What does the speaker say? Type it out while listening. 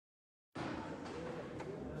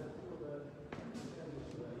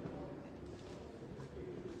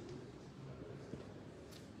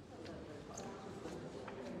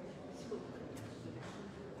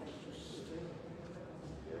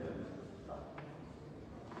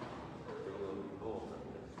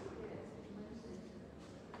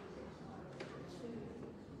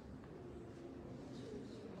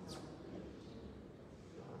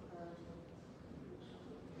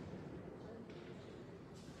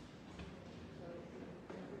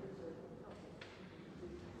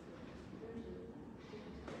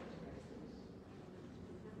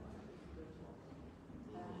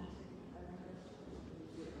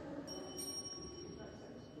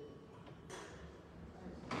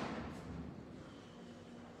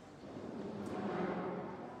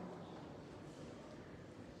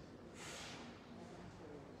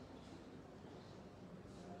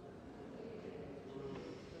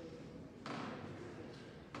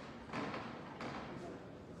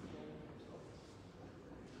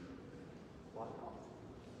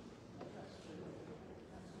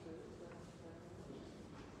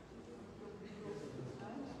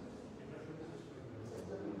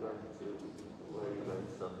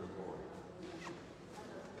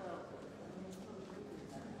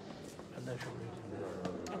special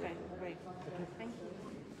meeting. Okay, great. Thank you.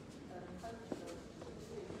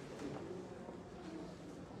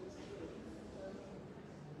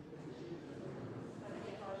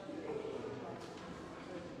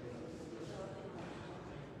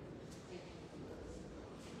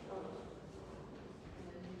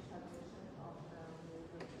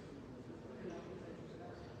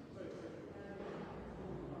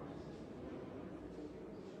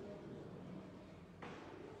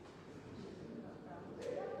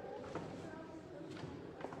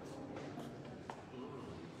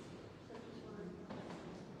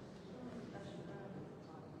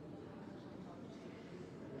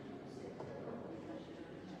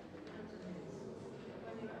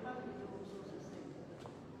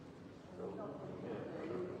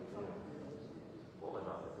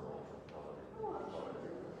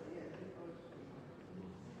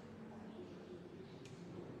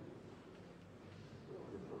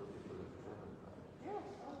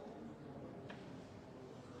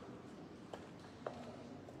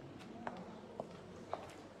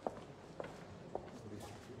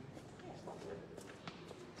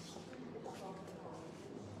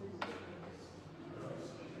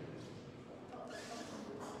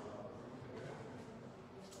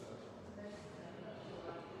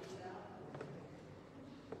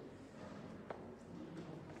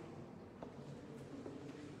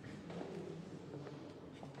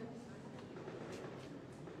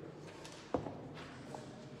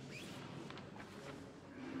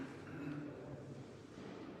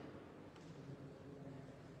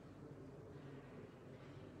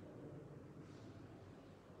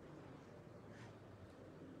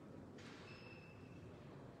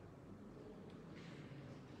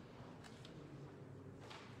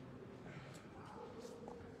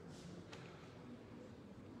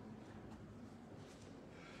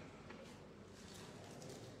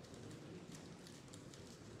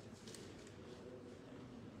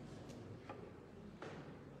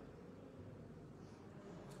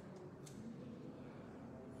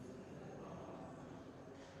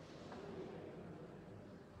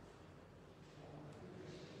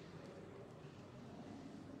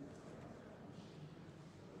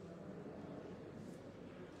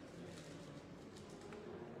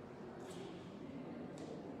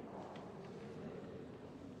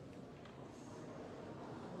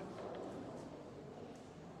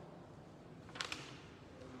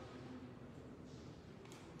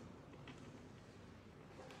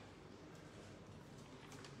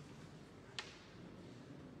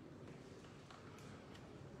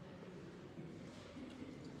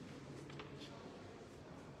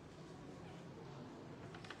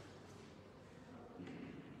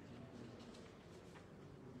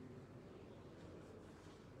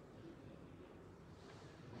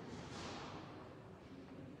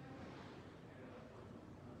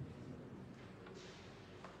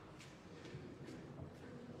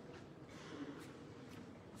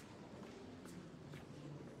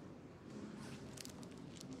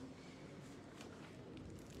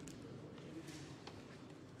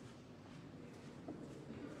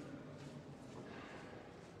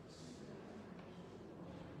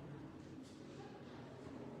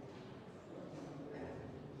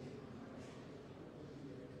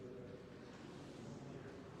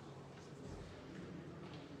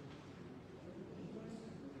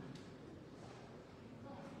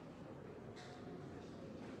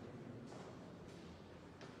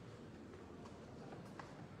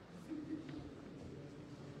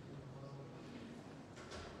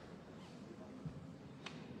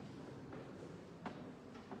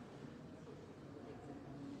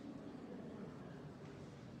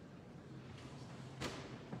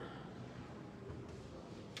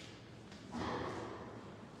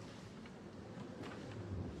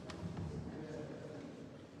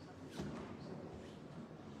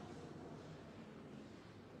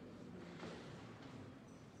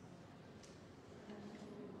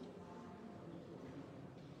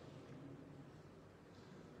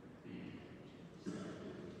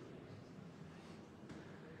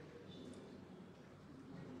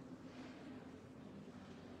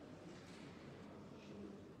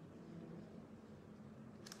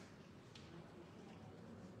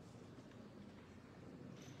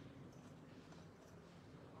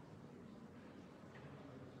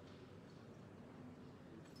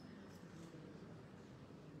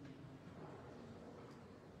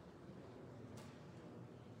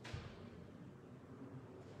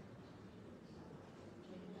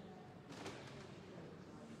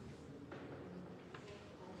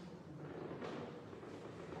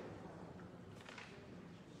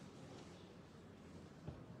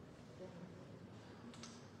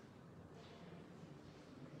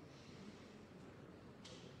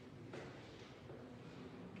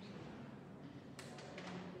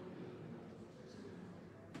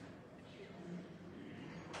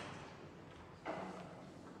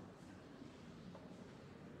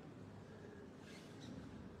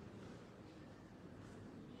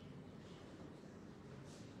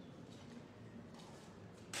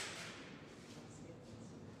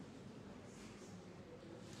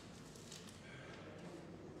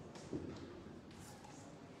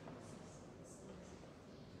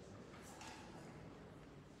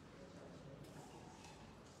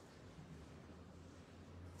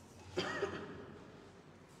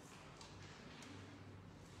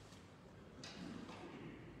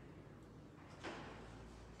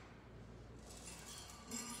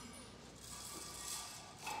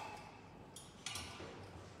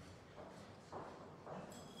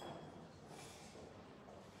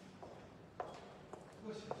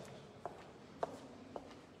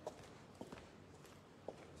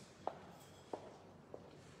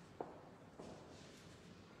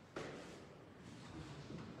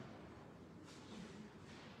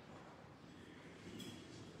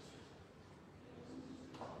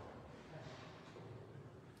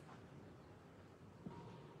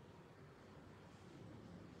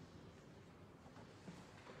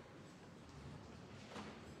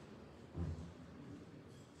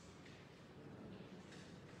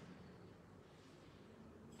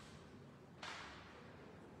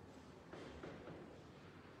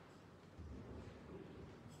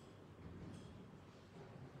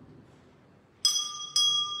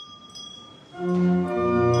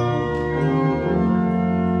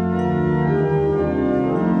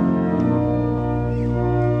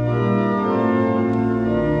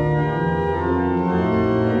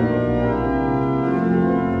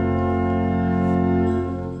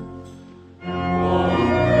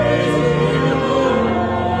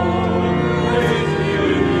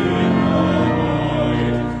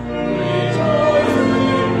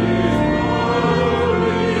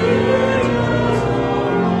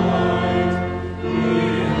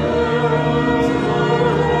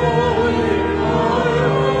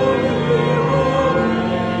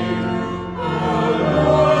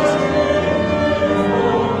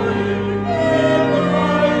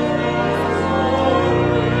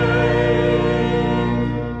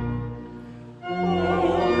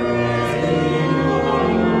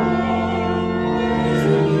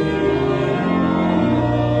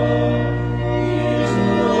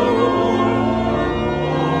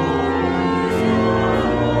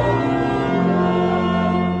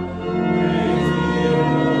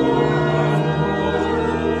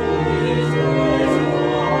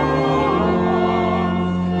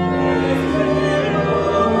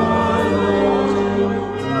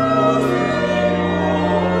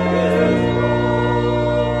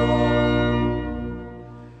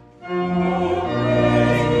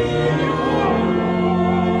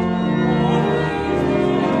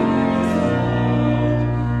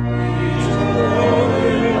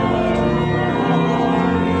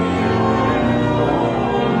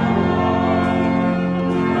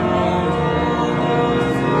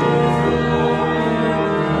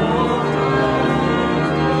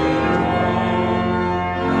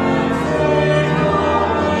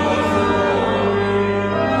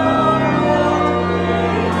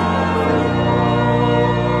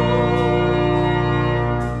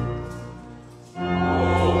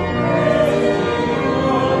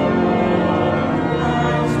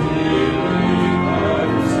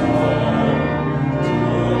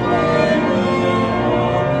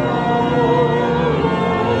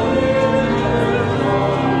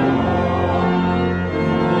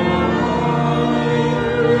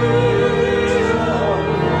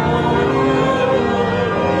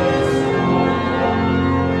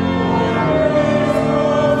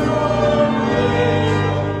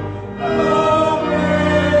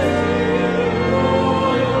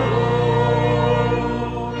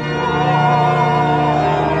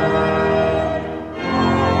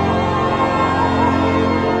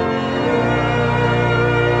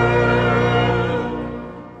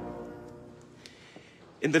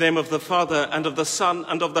 In the name of the Father, and of the Son,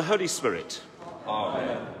 and of the Holy Spirit.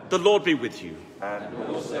 Amen. The Lord be with you. And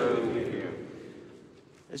also with you.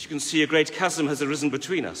 As you can see, a great chasm has arisen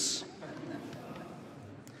between us.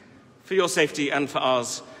 For your safety and for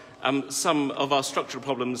ours, some of our structural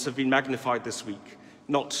problems have been magnified this week,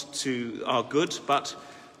 not to our good, but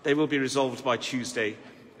they will be resolved by Tuesday,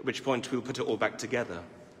 at which point we'll put it all back together.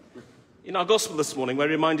 In our gospel this morning, we're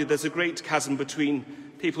reminded there's a great chasm between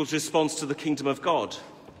people's response to the kingdom of God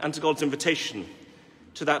and to God's invitation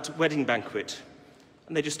to that wedding banquet,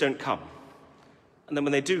 and they just don't come. And then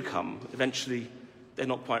when they do come, eventually they're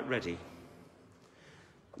not quite ready.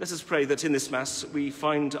 Let us pray that in this Mass we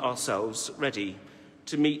find ourselves ready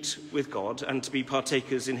to meet with God and to be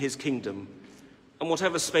partakers in his kingdom. And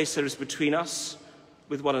whatever space there is between us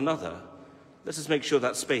with one another, let us make sure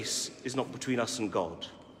that space is not between us and God,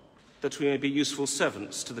 that we may be useful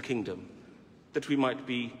servants to the kingdom, that we might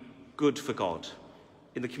be good for God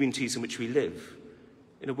in the communities in which we live,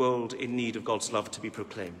 in a world in need of God's love to be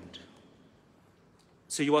proclaimed.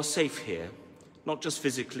 So you are safe here, not just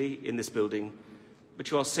physically in this building,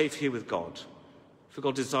 but you are safe here with God, for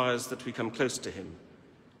God desires that we come close to him,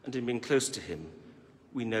 and in being close to him,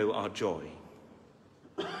 we know our joy.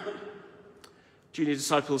 Junior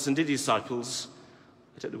disciples and Didi disciples,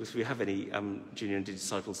 I don't know if we have any junior and Didi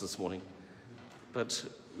disciples this morning, but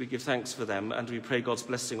we give thanks for them, and we pray God's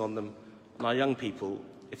blessing on them, and our young people,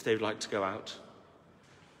 if they'd like to go out.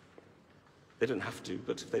 They don't have to,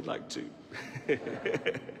 but if they'd like to.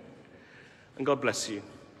 And God bless you,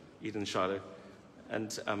 Eden and Shiloh,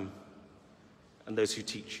 and those who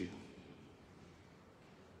teach you.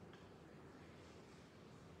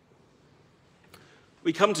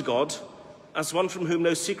 We come to God as one from whom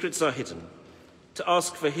no secrets are hidden, to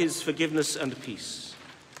ask for his forgiveness and peace.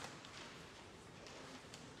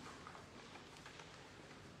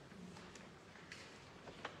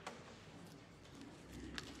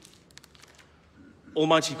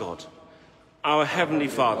 Almighty God, our Heavenly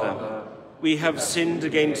Father, we have sinned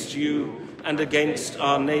against you and against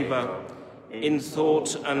our neighbour in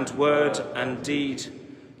thought and word and deed,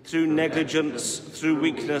 through negligence, through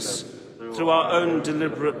weakness, through our own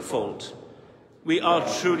deliberate fault. We are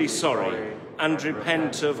truly sorry and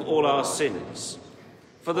repent of all our sins.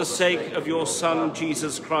 For the sake of your Son,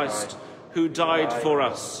 Jesus Christ, who died for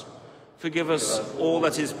us, forgive us all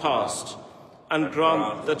that is past, and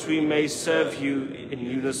grant that we may serve you in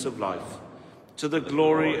newness of life, to the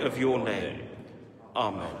glory of your name.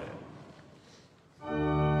 Amen.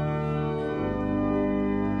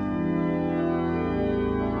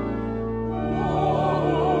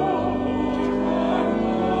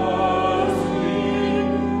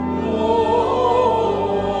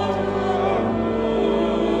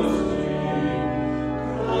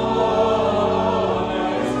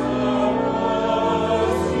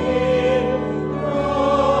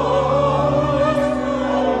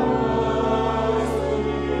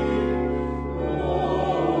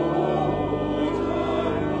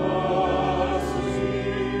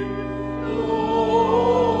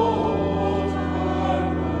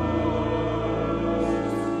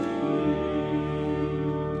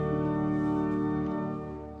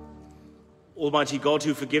 Almighty God,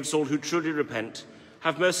 who forgives all who truly repent,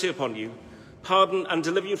 have mercy upon you, pardon and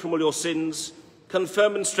deliver you from all your sins,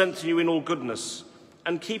 confirm and strengthen you in all goodness,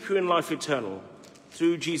 and keep you in life eternal,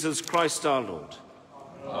 through Jesus Christ our Lord.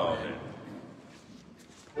 Amen.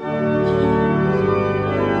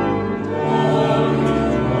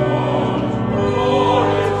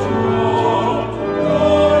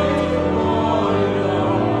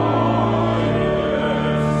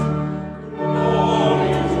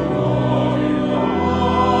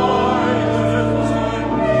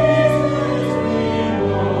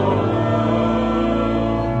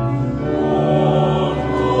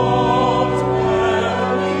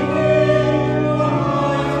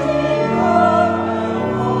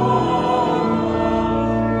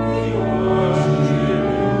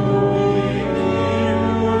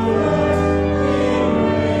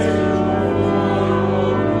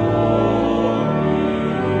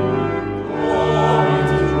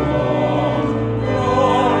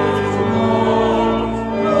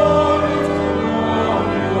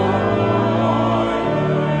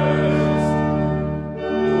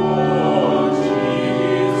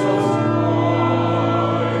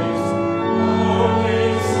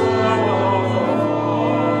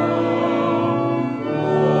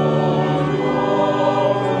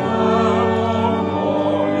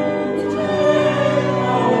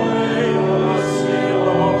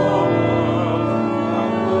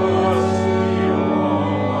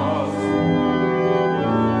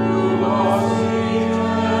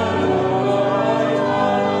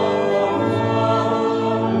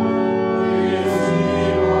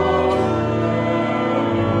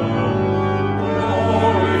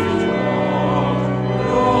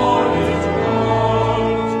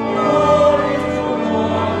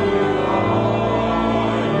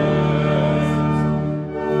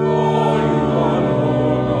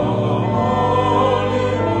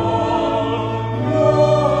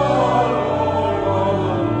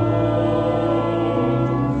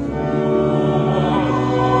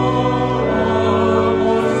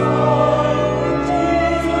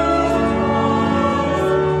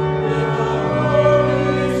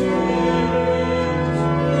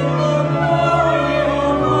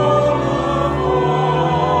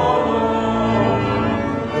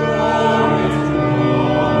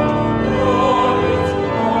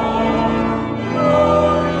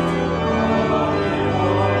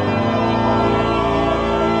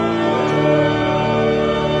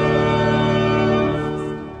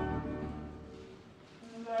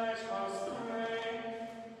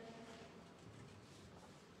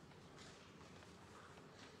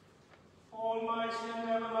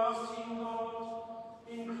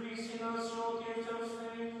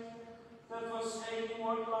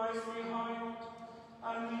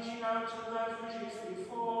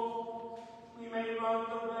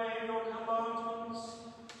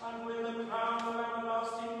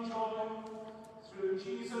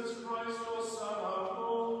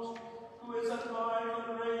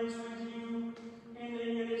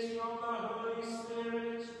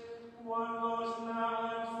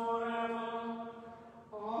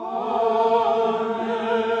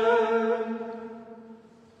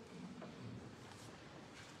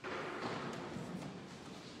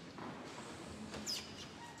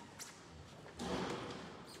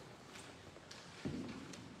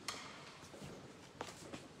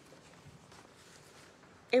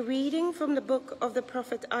 A reading from the book of the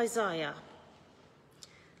prophet Isaiah.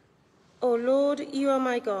 O Lord, you are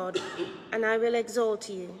my God, and I will exalt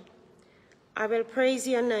you. I will praise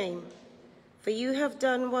your name, for you have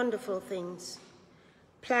done wonderful things.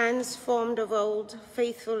 Plans formed of old,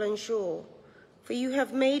 faithful and sure, For you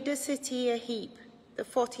have made the city a heap, the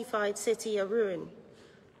fortified city a ruin.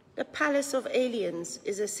 The palace of aliens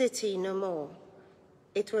is a city no more.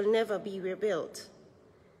 It will never be rebuilt.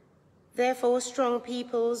 Therefore, strong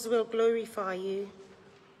peoples will glorify you.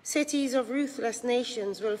 Cities of ruthless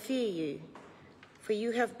nations will fear you. For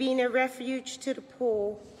you have been a refuge to the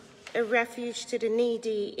poor, a refuge to the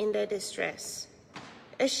needy in their distress,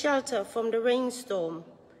 a shelter from the rainstorm,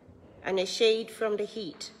 and a shade from the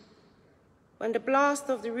heat. When the blast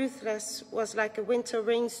of the ruthless was like a winter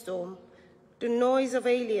rainstorm, the noise of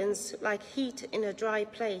aliens like heat in a dry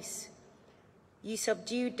place, you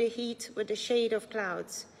subdued the heat with the shade of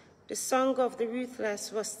clouds. The song of the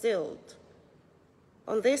ruthless was stilled.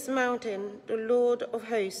 On this mountain, the Lord of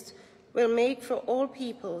hosts will make for all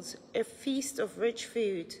peoples a feast of rich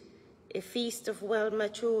food, a feast of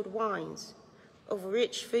well-matured wines, of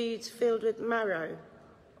rich foods filled with marrow,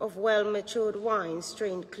 of well-matured wines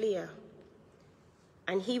strained clear.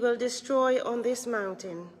 And he will destroy on this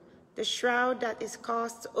mountain the shroud that is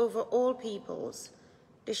cast over all peoples,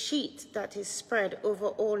 the sheet that is spread over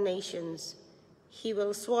all nations. He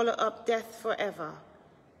will swallow up death forever.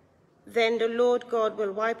 Then the Lord God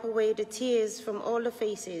will wipe away the tears from all the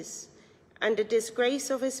faces, and the disgrace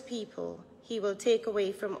of his people he will take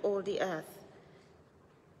away from all the earth.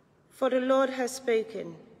 For the Lord has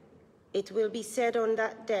spoken. It will be said on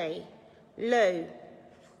that day, Lo,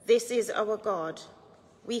 this is our God.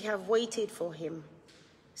 We have waited for him,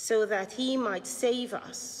 so that he might save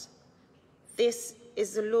us. This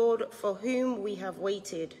is the Lord for whom we have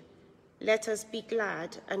waited. Let us be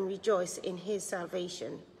glad and rejoice in his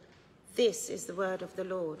salvation. This is the word of the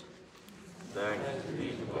Lord. Thanks be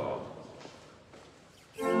to God.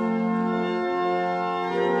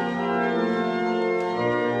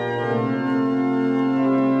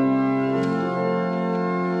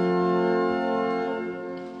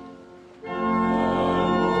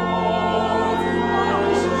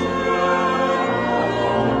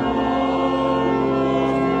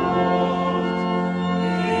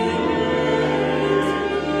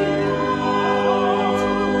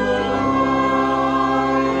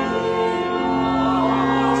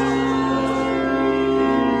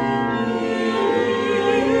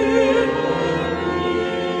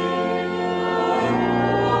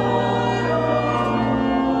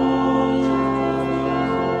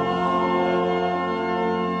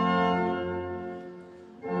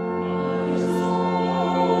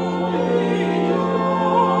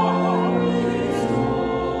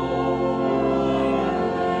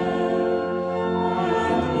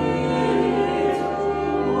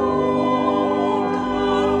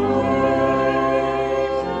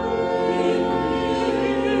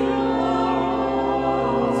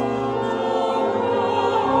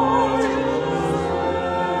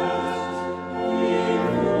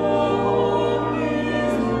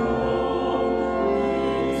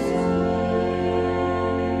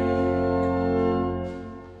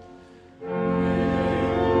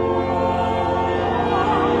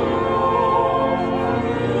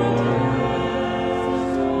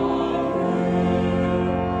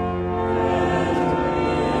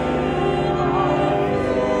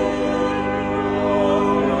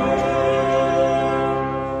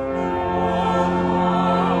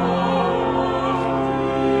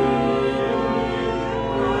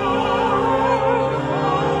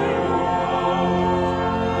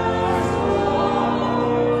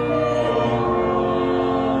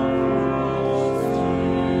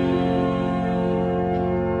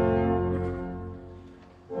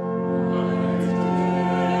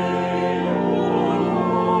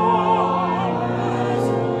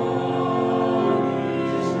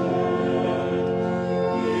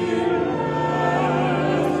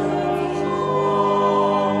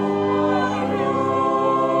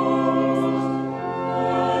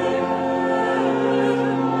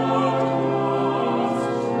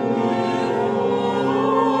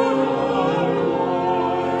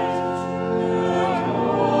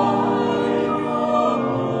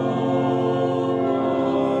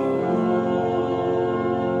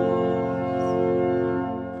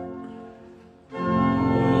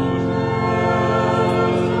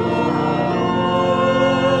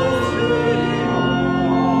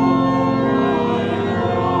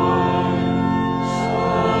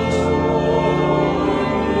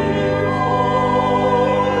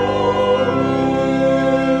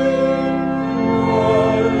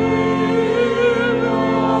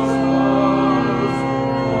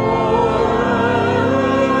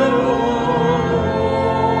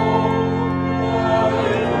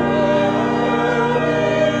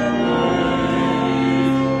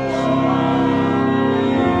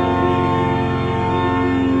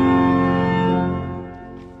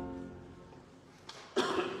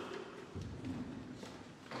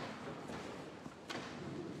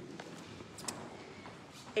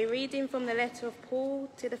 reading from the letter of Paul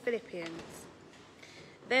to the Philippians.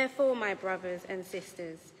 Therefore, my brothers and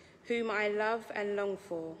sisters, whom I love and long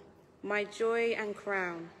for, my joy and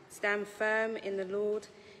crown, stand firm in the Lord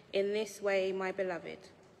in this way, my beloved.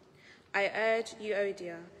 I urge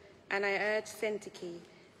Euodia and I urge Syntyche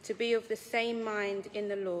to be of the same mind in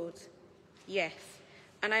the Lord. Yes,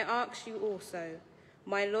 and I ask you also,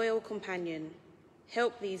 my loyal companion,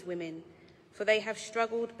 help these women, for they have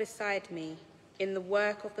struggled beside me in the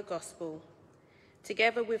work of the gospel,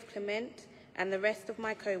 together with Clement and the rest of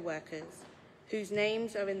my co-workers, whose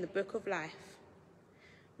names are in the book of life.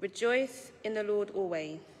 Rejoice in the Lord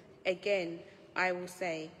always. Again, I will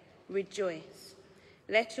say, rejoice.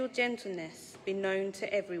 Let your gentleness be known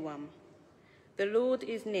to everyone. The Lord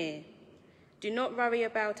is near. Do not worry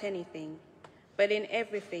about anything, but in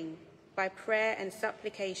everything, by prayer and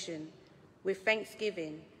supplication, with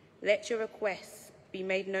thanksgiving, let your requests be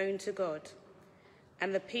made known to God.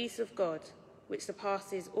 And the peace of God, which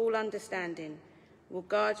surpasses all understanding, will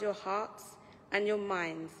guard your hearts and your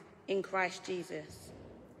minds in Christ Jesus.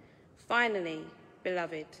 Finally,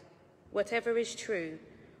 beloved, whatever is true,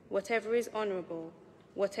 whatever is honourable,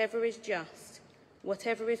 whatever is just,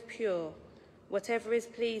 whatever is pure, whatever is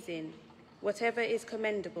pleasing, whatever is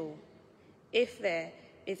commendable, if there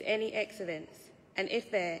is any excellence, and if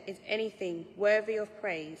there is anything worthy of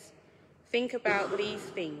praise, think about these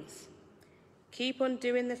things. Keep on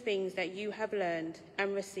doing the things that you have learned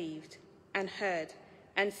and received and heard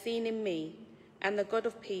and seen in me, and the God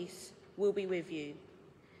of peace will be with you.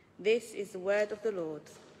 This is the word of the Lord.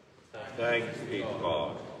 Thanks be to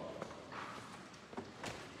God.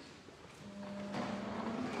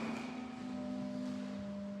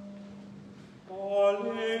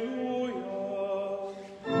 Alleluia.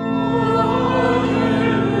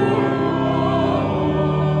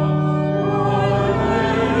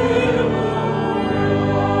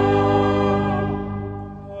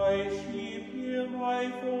 My sheep hear my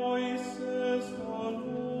voice, says the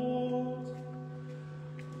Lord.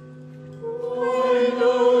 I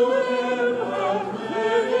know them and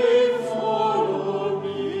they follow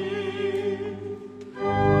me.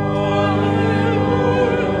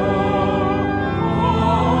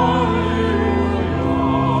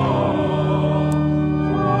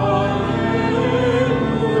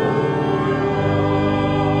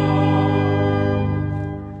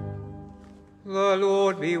 The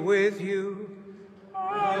Lord be with you.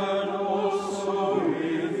 And also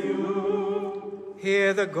with you.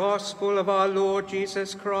 Hear the gospel of our Lord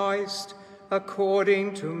Jesus Christ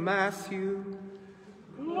according to Matthew.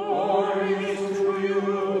 Glory to you,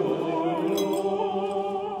 O Lord.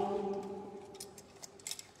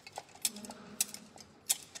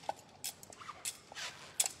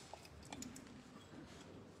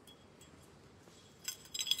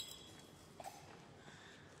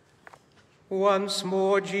 Once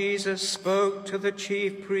more Jesus spoke to the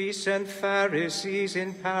chief priests and Pharisees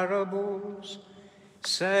in parables,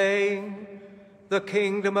 saying, "The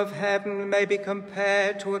kingdom of heaven may be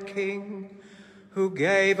compared to a king who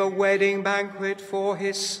gave a wedding banquet for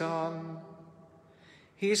his son.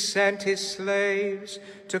 He sent his slaves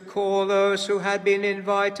to call those who had been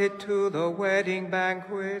invited to the wedding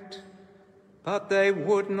banquet, but they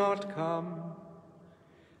would not come.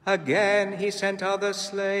 Again he sent other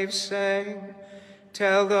slaves, saying,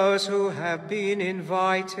 'Tell those who have been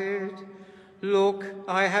invited, look,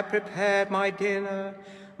 I have prepared my dinner.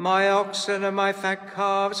 My oxen and my fat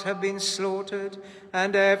calves have been slaughtered,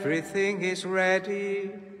 and everything is ready.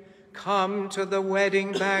 Come to the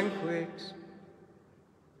wedding banquet.'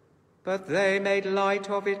 But they made light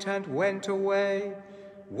of it and went away,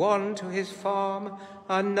 one to his farm,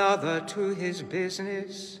 another to his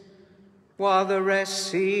business, while the rest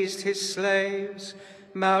seized his slaves,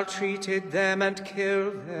 maltreated them, and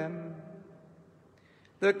killed them.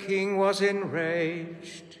 The king was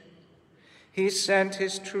enraged. He sent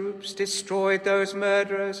his troops, destroyed those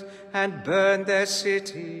murderers, and burned their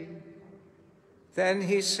city. Then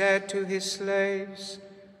he said to his slaves,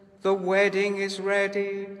 'The wedding is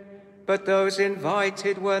ready, but those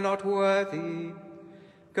invited were not worthy.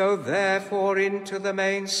 Go therefore into the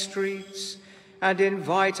main streets and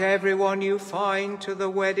invite everyone you find to the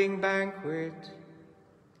wedding banquet.'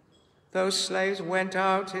 Those slaves went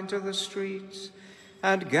out into the streets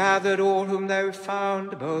and gathered all whom they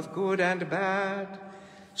found, both good and bad.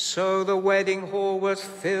 So the wedding hall was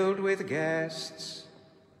filled with guests.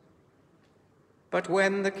 But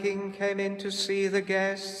when the king came in to see the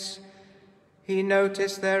guests, he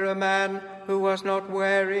noticed there a man who was not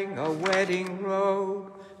wearing a wedding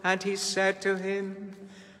robe, and he said to him,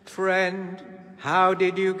 'Friend, how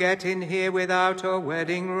did you get in here without a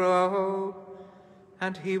wedding robe?'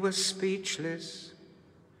 and he was speechless.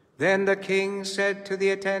 Then the king said to the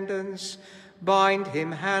attendants, "Bind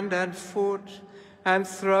him hand and foot, and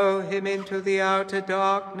throw him into the outer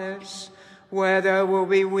darkness, where there will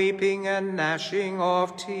be weeping and gnashing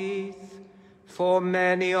of teeth. For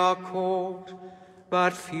many are called,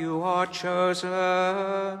 but few are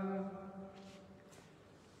chosen."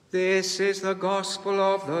 This is the gospel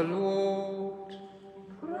of the Lord.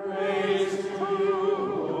 Praise to you,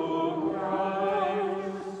 O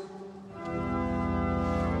Christ.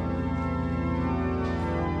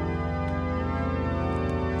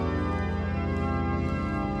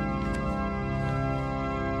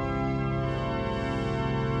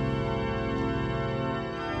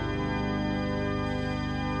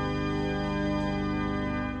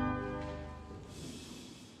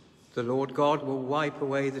 The Lord God will wipe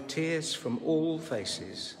away the tears from all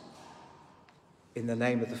faces. In the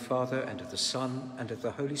name of the Father, and of the Son, and of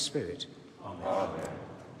the Holy Spirit. Amen.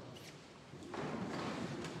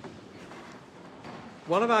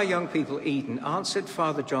 One of our young people, Eden, answered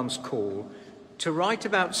Father John's call to write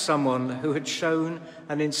about someone who had shown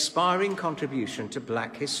an inspiring contribution to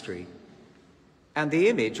Black history. And the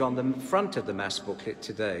image on the front of the Mass booklet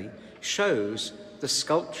today shows the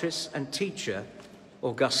sculptress and teacher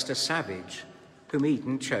Augusta Savage, whom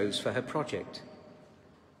Eden chose for her project.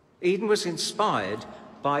 Eden was inspired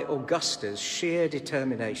by Augusta's sheer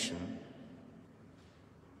determination.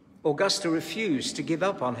 Augusta refused to give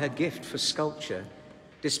up on her gift for sculpture,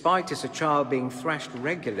 despite as a child being thrashed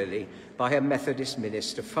regularly by her Methodist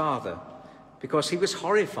minister father, because he was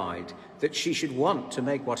horrified that she should want to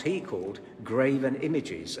make what he called graven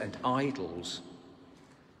images and idols.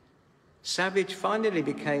 Savage finally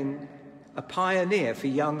became a pioneer for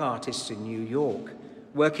young artists in New York,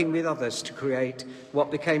 working with others to create what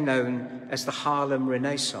became known as the Harlem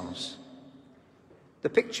Renaissance. The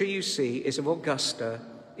picture you see is of Augusta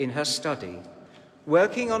in her study,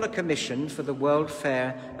 working on a commission for the World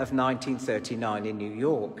Fair of 1939 in New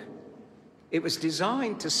York. It was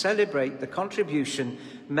designed to celebrate the contribution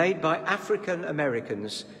made by African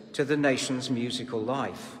Americans to the nation's musical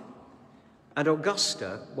life. And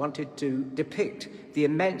Augusta wanted to depict the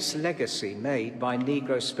immense legacy made by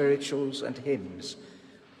Negro spirituals and hymns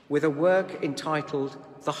with a work entitled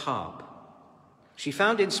The Harp. She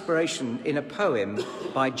found inspiration in a poem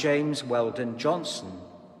by James Weldon Johnson,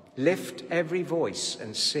 "Lift Every Voice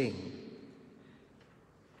and Sing."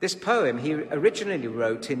 This poem he originally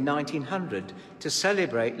wrote in 1900 to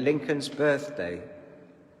celebrate Lincoln's birthday.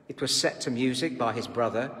 It was set to music by his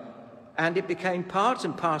brother, and it became part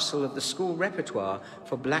and parcel of the school repertoire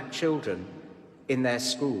for Black children in their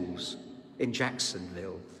schools in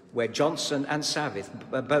Jacksonville, where Johnson and Savage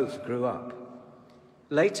both grew up.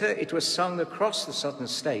 Later, it was sung across the southern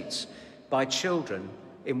states by children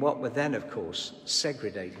in what were then, of course,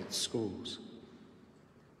 segregated schools.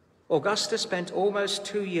 Augusta spent almost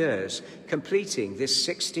 2 years completing this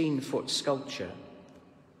 16-foot sculpture.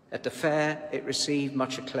 At the fair, it received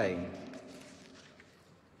much acclaim.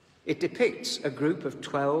 It depicts a group of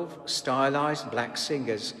 12 stylized Black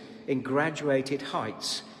singers in graduated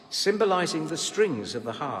heights, symbolizing the strings of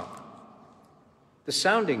the harp. The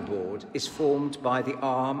sounding board is formed by the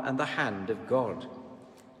arm and the hand of God.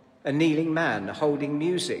 A kneeling man holding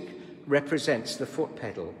music represents the foot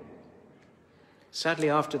pedal.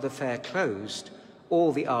 Sadly, after the fair closed,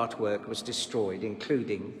 all the artwork was destroyed,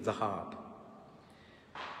 including the harp.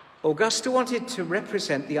 Augusta wanted to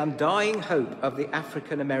represent the undying hope of the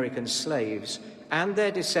African American slaves and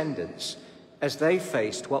their descendants as they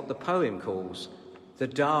faced what the poem calls the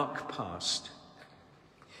dark past.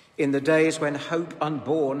 In the days when hope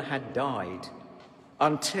unborn had died,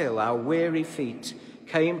 until our weary feet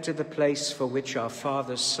came to the place for which our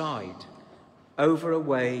fathers sighed, over a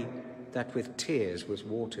way that with tears was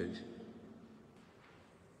watered.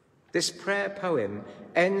 This prayer poem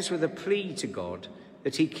ends with a plea to God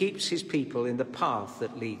that he keeps his people in the path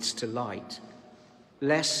that leads to light,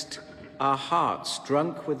 lest our hearts,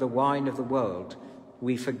 drunk with the wine of the world,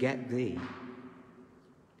 we forget thee.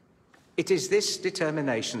 It is this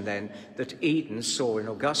determination, then, that Eden saw in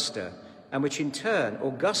Augusta, and which in turn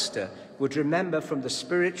Augusta would remember from the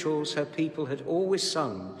spirituals her people had always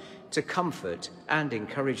sung to comfort and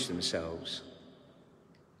encourage themselves.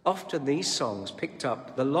 Often these songs picked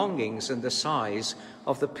up the longings and the sighs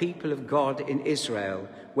of the people of God in Israel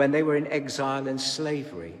when they were in exile and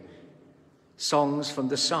slavery, songs from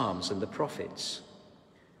the Psalms and the prophets.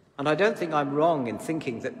 And I don't think I'm wrong in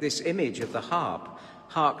thinking that this image of the harp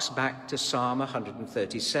harks back to Psalm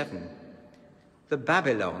 137. The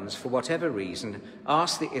Babylons, for whatever reason,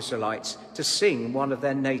 asked the Israelites to sing one of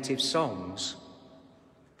their native songs.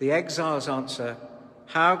 The exiles answer,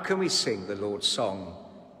 How can we sing the Lord's song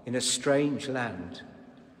in a strange land?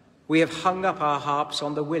 We have hung up our harps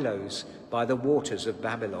on the willows by the waters of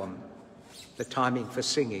Babylon. The timing for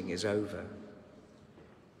singing is over.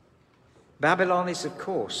 Babylon is, of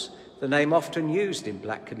course, the name often used in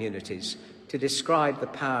black communities to describe the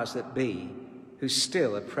powers that be who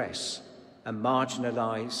still oppress and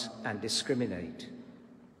marginalise and discriminate.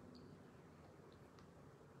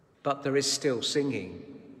 But there is still singing.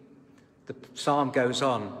 The psalm goes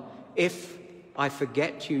on, "If I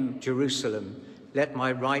forget you, Jerusalem, let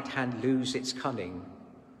my right hand lose its cunning."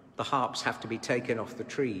 The harps have to be taken off the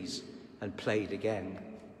trees and played again.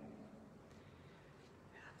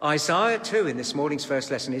 Isaiah too, in this morning's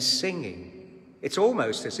first lesson, is singing. It's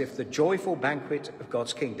almost as if the joyful banquet of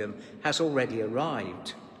God's kingdom has already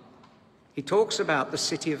arrived. He talks about the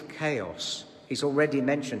city of chaos. He's already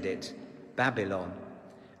mentioned it, Babylon,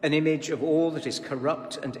 an image of all that is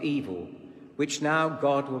corrupt and evil, which now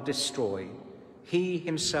God will destroy. He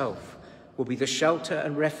himself will be the shelter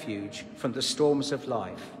and refuge from the storms of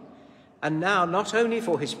life. And now, not only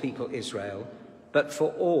for his people Israel, but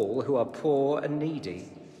for all who are poor and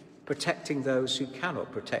needy, protecting those who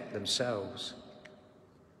cannot protect themselves.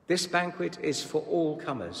 This banquet is for all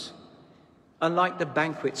comers, unlike the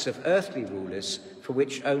banquets of earthly rulers for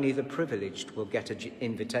which only the privileged will get an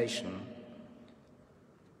invitation.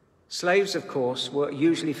 Slaves, of course, were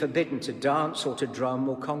usually forbidden to dance or to drum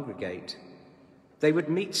or congregate. They would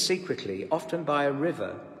meet secretly, often by a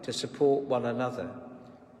river, to support one another,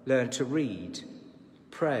 learn to read,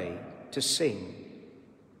 pray, to sing.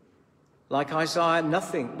 Like Isaiah,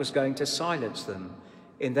 nothing was going to silence them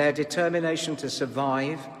in their determination to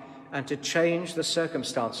survive and to change the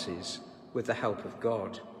circumstances with the help of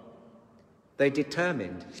God. They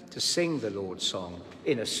determined to sing the Lord's song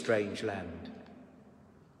in a strange land.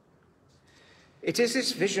 It is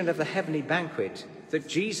this vision of the heavenly banquet that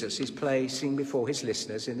Jesus is placing before his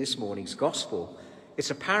listeners in this morning's gospel. It's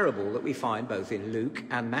a parable that we find both in Luke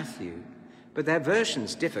and Matthew, but their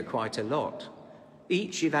versions differ quite a lot.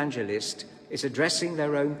 Each evangelist is addressing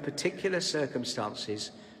their own particular circumstances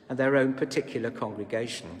and their own particular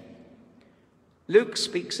congregation. Luke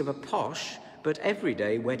speaks of a posh but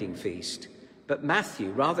everyday wedding feast, but Matthew,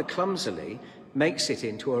 rather clumsily, makes it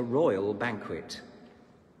into a royal banquet.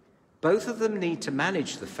 Both of them need to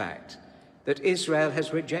manage the fact that Israel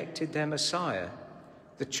has rejected their Messiah.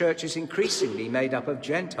 The church is increasingly made up of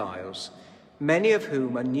Gentiles, many of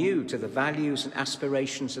whom are new to the values and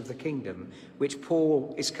aspirations of the kingdom, which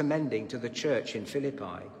Paul is commending to the church in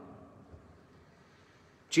Philippi.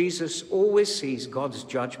 Jesus always sees God's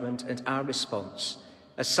judgment and our response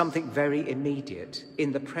as something very immediate,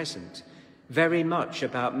 in the present, very much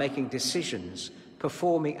about making decisions,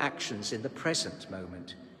 performing actions in the present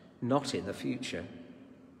moment, not in the future.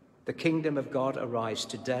 The kingdom of God arrives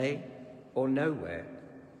today or nowhere.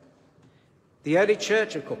 The early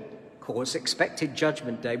church, of course, expected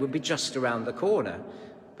Judgment Day would be just around the corner,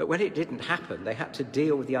 but when it didn't happen, they had to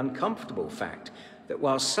deal with the uncomfortable fact that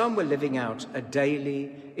while some were living out a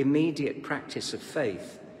daily, immediate practice of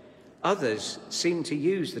faith, others seemed to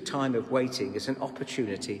use the time of waiting as an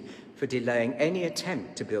opportunity for delaying any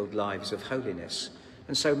attempt to build lives of holiness.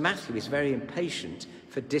 And so Matthew is very impatient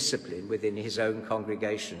for discipline within his own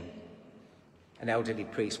congregation. An elderly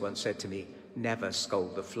priest once said to me, "Never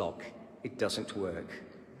scold the flock. It doesn't work."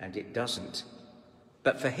 And it doesn't.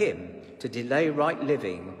 But for him, to delay right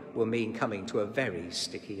living will mean coming to a very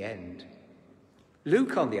sticky end.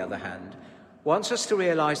 Luke, on the other hand, wants us to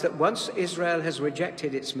realize that once Israel has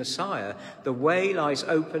rejected its Messiah, the way lies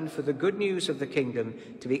open for the good news of the kingdom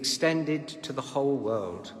to be extended to the whole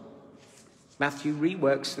world. Matthew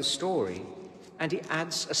reworks the story, and he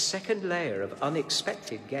adds a second layer of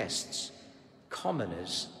unexpected guests,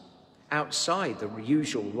 commoners, outside the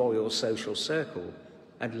usual royal social circle,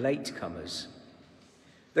 and latecomers.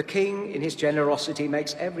 The king, in his generosity,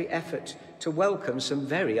 makes every effort to welcome some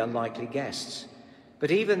very unlikely guests.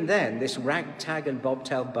 But even then, this ragtag and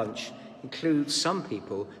bobtail bunch includes some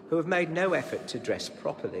people who have made no effort to dress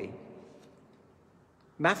properly.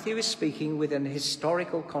 Matthew is speaking within a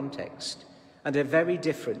historical context and a very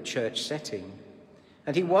different church setting,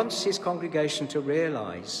 and he wants his congregation to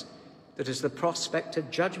realize that as the prospect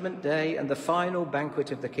of Judgment Day and the final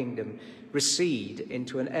banquet of the kingdom recede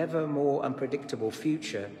into an ever more unpredictable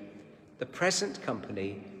future, the present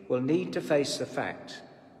company will need to face the fact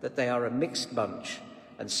that they are a mixed bunch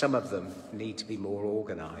and some of them need to be more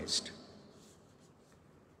organized.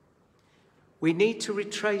 We need to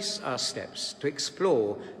retrace our steps to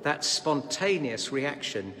explore that spontaneous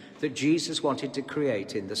reaction that Jesus wanted to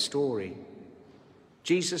create in the story.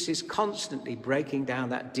 Jesus is constantly breaking down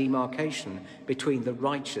that demarcation between the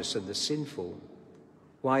righteous and the sinful.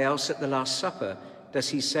 Why else at the Last Supper does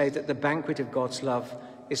he say that the banquet of God's love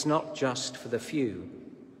is not just for the few,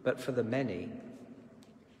 but for the many?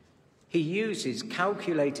 He uses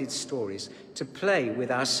calculated stories to play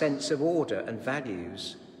with our sense of order and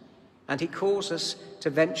values, and he calls us to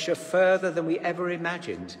venture further than we ever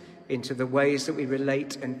imagined into the ways that we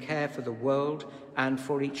relate and care for the world and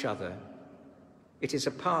for each other. It is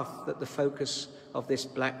a path that the focus of this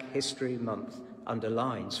Black History Month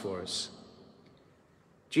underlines for us.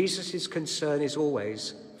 Jesus' concern is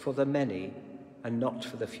always for the many and not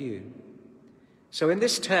for the few. So in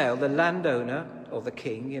this tale, the landowner, or the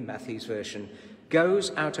king in Matthew's version,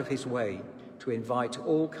 goes out of his way to invite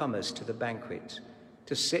all comers to the banquet,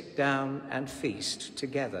 to sit down and feast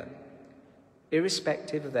together,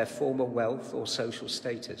 irrespective of their former wealth or social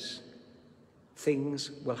status.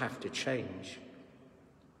 Things will have to change.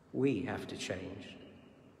 We have to change.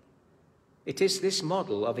 It is this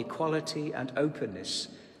model of equality and openness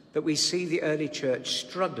that we see the early church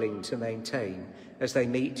struggling to maintain as they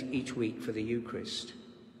meet each week for the Eucharist.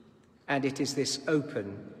 And it is this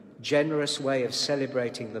open, generous way of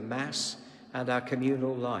celebrating the Mass and our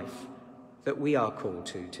communal life that we are called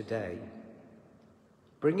to today.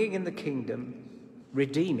 Bringing in the kingdom,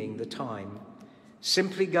 redeeming the time,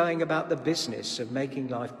 simply going about the business of making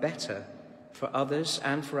life better for others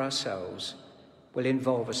and for ourselves will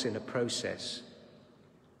involve us in a process.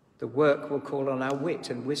 The work will call on our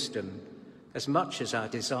wit and wisdom as much as our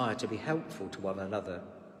desire to be helpful to one another.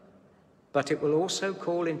 But it will also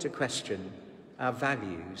call into question our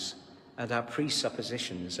values and our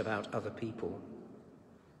presuppositions about other people.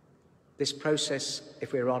 This process,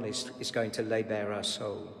 if we're honest, is going to lay bare our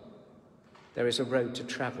soul. There is a road to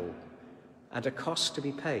travel and a cost to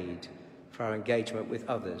be paid for our engagement with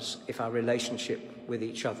others if our relationship with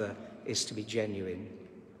each other is to be genuine.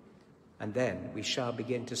 And then we shall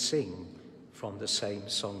begin to sing from the same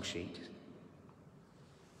song sheet.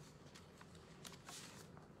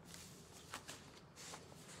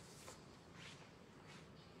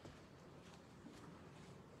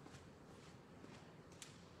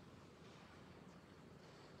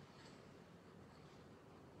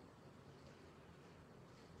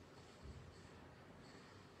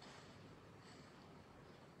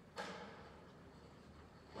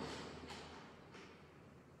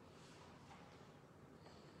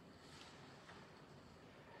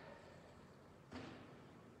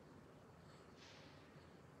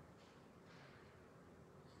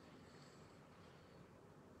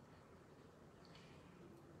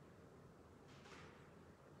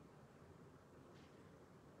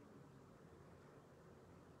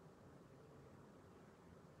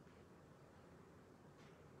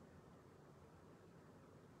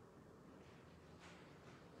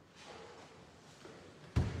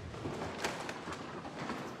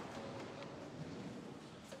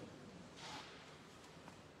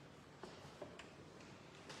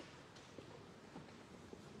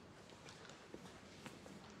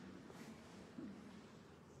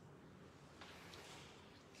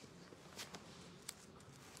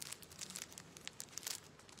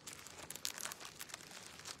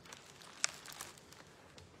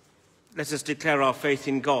 Let us declare our faith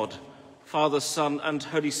in God, Father, Son, and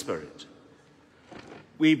Holy Spirit.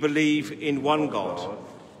 We believe in one God,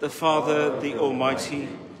 the Father, the Almighty,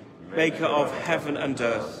 maker of heaven and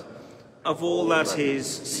earth, of all that is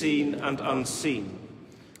seen and unseen.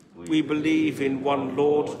 We believe in one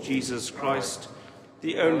Lord Jesus Christ,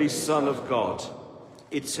 the only Son of God,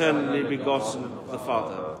 eternally begotten of the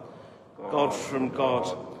Father, God from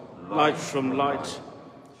God, light from light,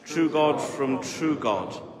 true God from true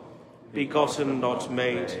God, begotten, not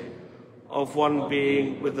made, of one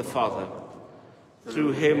being with the Father.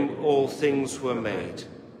 Through him all things were made.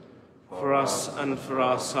 For us and for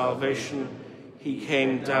our salvation he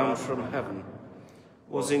came down from heaven,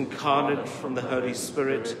 was incarnate from the Holy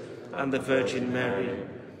Spirit and the Virgin Mary,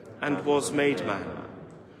 and was made man.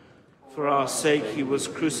 For our sake he was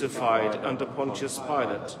crucified under Pontius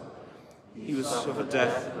Pilate. He was suffered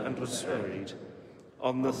death and was buried.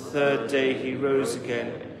 On the third day he rose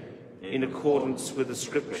again, in accordance with the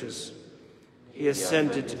Scriptures. He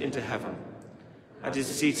ascended into heaven and is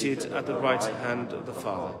seated at the right hand of the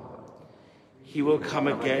Father. He will come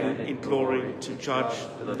again in glory to judge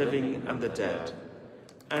the living and the dead,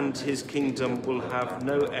 and his kingdom will have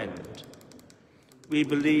no end. We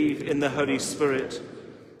believe in the Holy Spirit,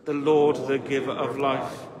 the Lord, the giver of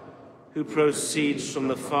life, who proceeds from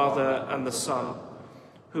the Father and the Son,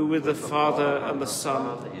 who with the Father and the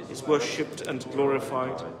Son is worshipped and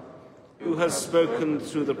glorified, who has spoken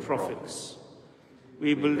through the prophets.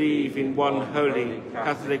 We believe in one holy,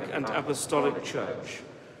 Catholic and Apostolic Church.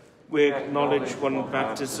 We acknowledge one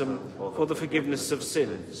baptism for the forgiveness of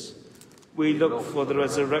sins. We look for the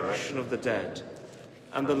resurrection of the dead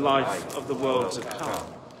and the life of the world to come.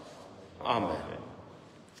 Amen.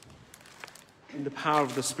 In the power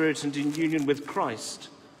of the Spirit and in union with Christ,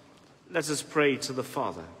 let us pray to the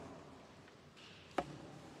Father.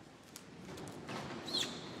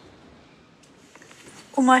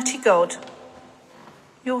 Almighty God,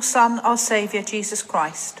 your Son, our Saviour, Jesus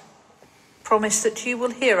Christ, promise that you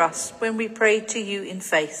will hear us when we pray to you in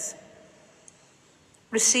faith.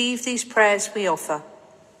 Receive these prayers we offer.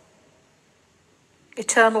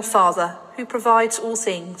 Eternal Father, who provides all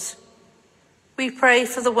things, we pray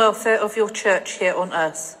for the welfare of your Church here on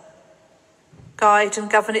earth. Guide and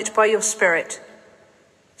govern it by your Spirit,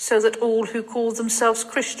 so that all who call themselves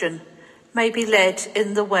Christian may be led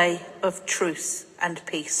in the way of truth and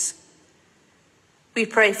peace. We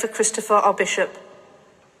pray for Christopher, our Bishop,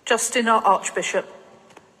 Justin, our Archbishop,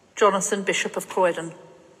 Jonathan, Bishop of Croydon,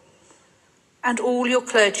 and all your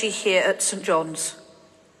clergy here at St. John's.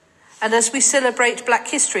 And as we celebrate Black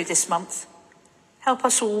History this month, help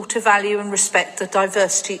us all to value and respect the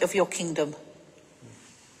diversity of your kingdom.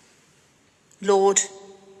 Lord,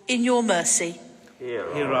 in your mercy,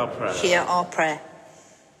 hear our prayer. Hear our prayer.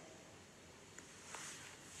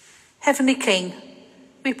 Heavenly King,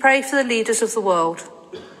 we pray for the leaders of the world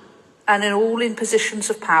and in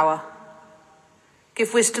positions of power.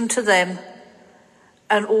 Give wisdom to them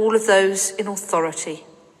and all of those in authority.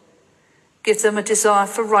 Give them a desire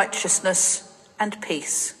for righteousness and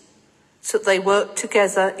peace, so that they work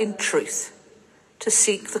together in truth to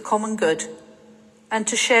seek the common good and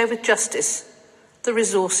to share with justice the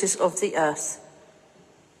resources of the earth.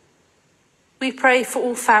 We pray for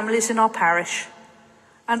all families in our parish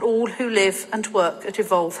and all who live and work at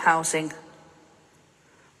Evolve Housing.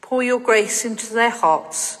 Pour your grace into their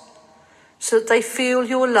hearts so that they feel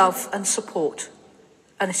your love and support,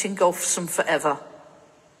 and it engulfs them forever.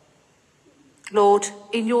 Lord,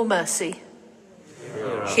 in your mercy,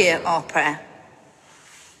 hear our prayer.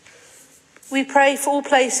 We pray for all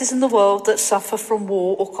places in the world that suffer from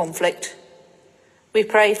war or conflict. We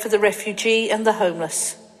pray for the refugee and the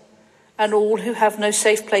homeless, and all who have no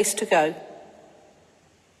safe place to go.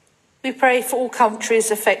 We pray for all countries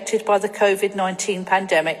affected by the COVID-19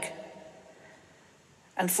 pandemic,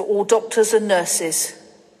 and for all doctors and nurses,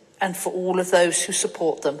 and for all of those who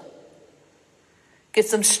support them. Give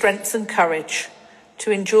them strength and courage to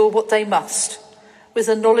endure what they must, with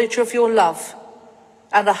a knowledge of your love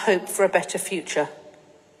and a hope for a better future.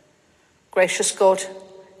 Gracious God,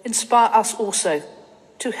 inspire us also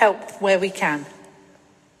to help where we can.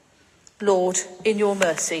 Lord, in your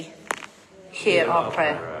mercy, hear our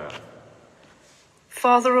prayer.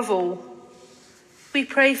 Father of all, we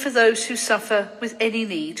pray for those who suffer with any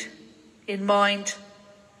need, in mind,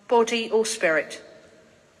 body or spirit,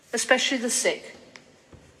 especially the sick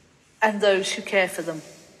and those who care for them.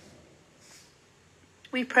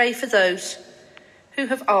 We pray for those who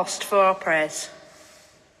have asked for our prayers.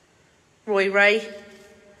 Roy Ray,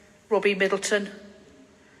 Robbie Middleton,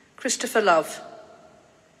 Christopher Love,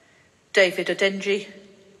 David Odenji,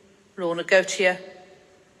 Lorna Gautier,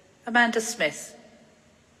 Amanda Smith,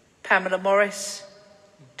 Pamela Morris,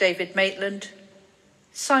 David Maitland,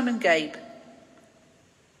 Simon Gabe,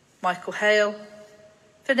 Michael Hale,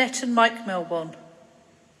 Vanette and Mike Melbourne,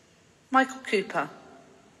 Michael Cooper,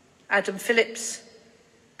 Adam Phillips,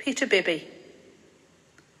 Peter Bibby,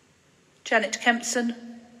 Janet Kempson,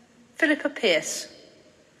 Philippa Pearce,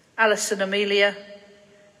 Alison Amelia,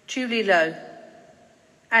 Julie Lowe,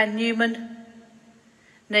 Anne Newman,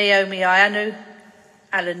 Naomi Ianu,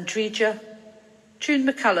 Alan Dreger, June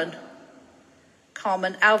McCullen,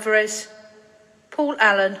 Carmen Alvarez, Paul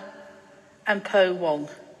Allen and Po Wong.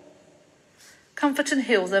 Comfort and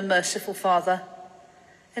heal them, merciful Father.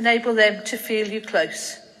 Enable them to feel you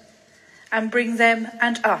close and bring them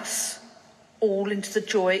and us all into the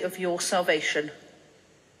joy of your salvation.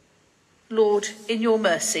 Lord, in your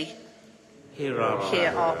mercy, hear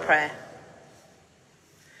our prayer.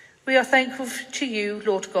 We are thankful to you,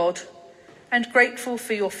 Lord God, and grateful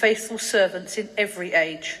for your faithful servants in every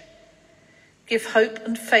age. Give hope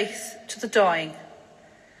and faith to the dying,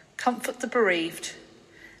 comfort the bereaved,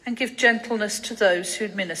 and give gentleness to those who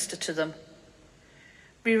minister to them.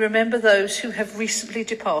 We remember those who have recently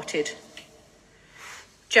departed: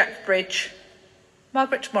 Jack Bridge,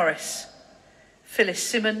 Margaret Morris, Phyllis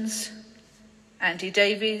Simmons, Andy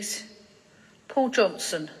Davies, Paul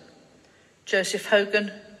Johnson, Joseph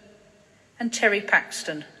Hogan, and Terry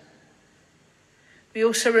Paxton. We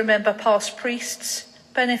also remember past priests,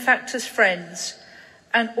 benefactors, friends,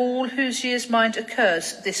 and all whose year's mind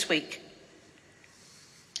occurs this week: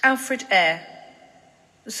 Alfred Eyre,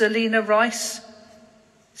 Zelina Rice,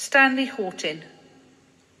 Stanley Hortin,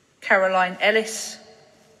 Caroline Ellis,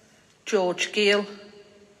 George Gill,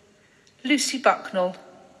 Lucy Bucknell,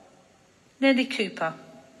 Nellie Cooper,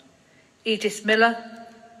 Edith Miller,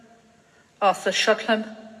 Arthur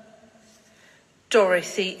Shudlam,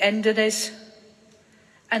 Dorothy Endernes,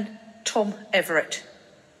 and Tom Everett.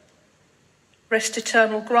 Rest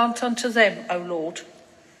eternal grant unto them, O Lord,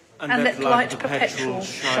 and let light perpetual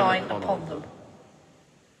shine upon them.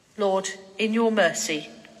 Lord, in your mercy,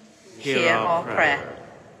 hear our prayer.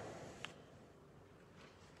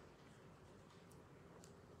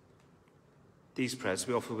 These prayers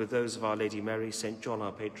we offer with those of Our Lady Mary, St. John,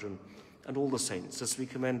 our patron, and all the saints, as we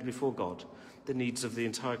commend before God the needs of the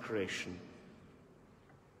entire creation.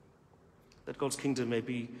 That God's kingdom may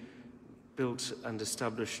be built and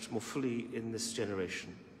established more fully in this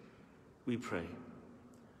generation, we pray.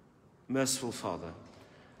 Merciful Father,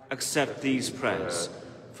 accept these prayers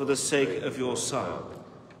for the sake of your Son,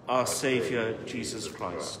 our Saviour, Jesus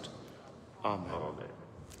Christ. Amen.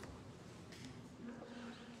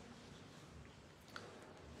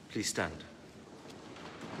 Please stand.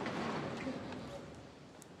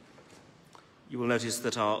 You will notice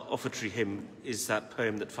that our offertory hymn is that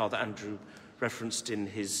poem that Father Andrew referenced in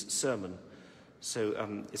his sermon.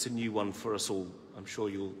 So it's a new one for us all. I'm sure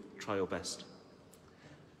you'll try your best.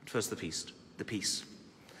 But first, the peace. The peace.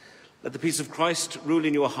 Let the peace of Christ rule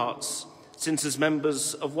in your hearts, since as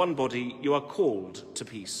members of one body you are called to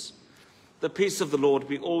peace. The peace of the Lord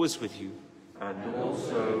be always with you. And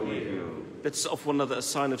also with you. Let's offer one another a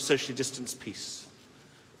sign of socially distanced peace.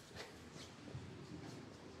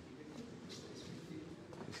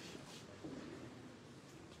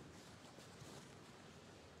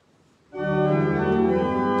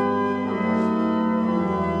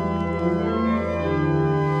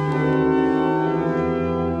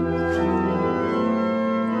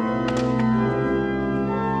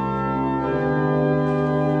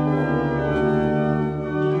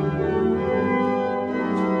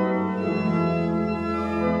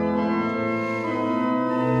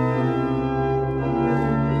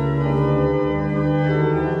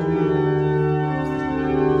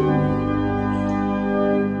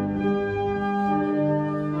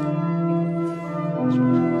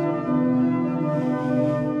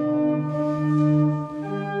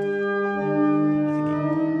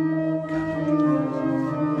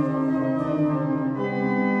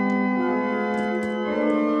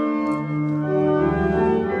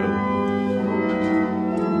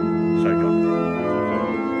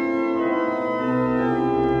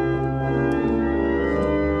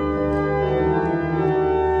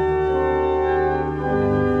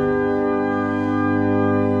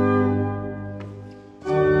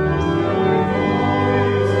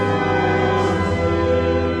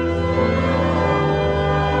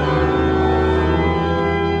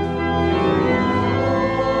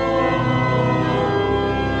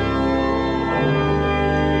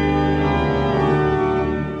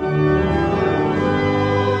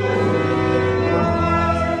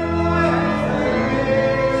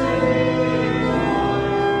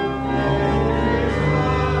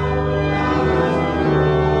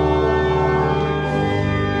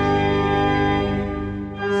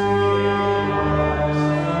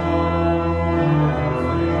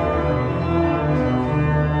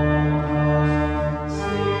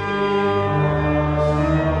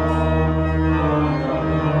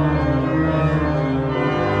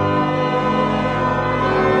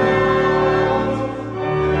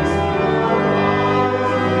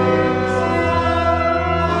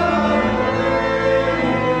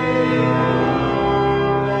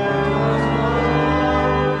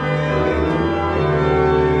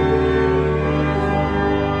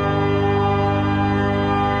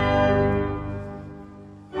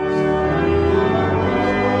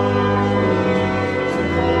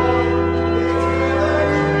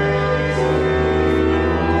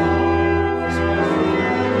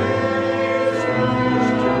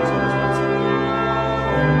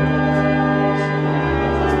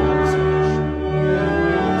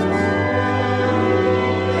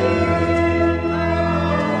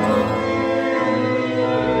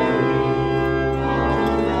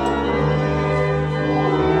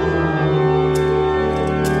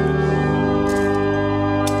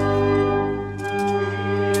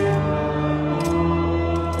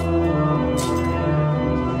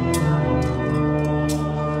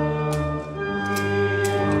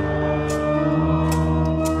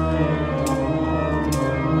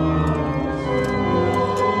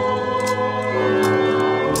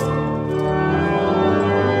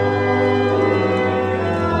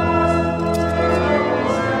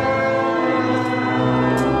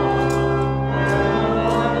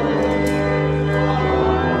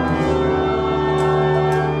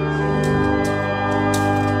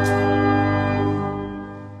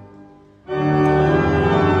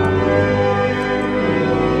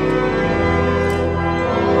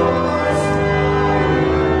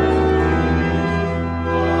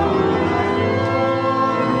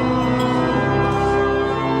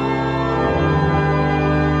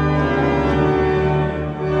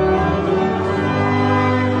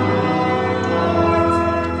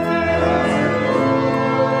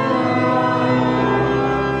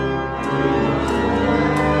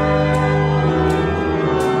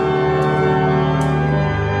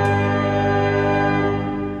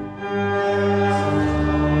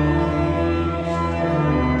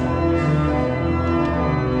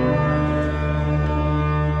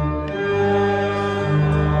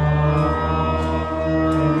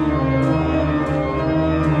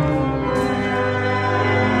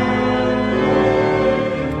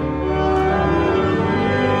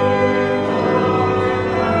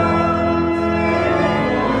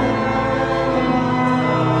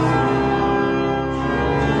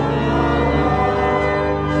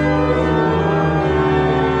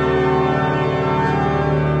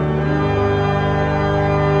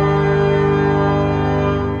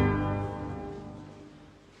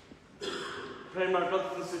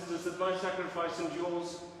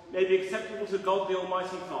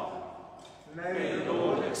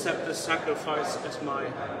 accept the sacrifice at my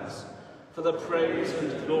hands, for the praise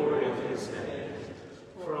and glory of his name,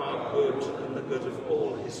 for our good and the good of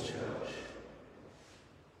all his church.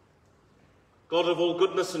 God of all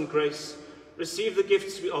goodness and grace, receive the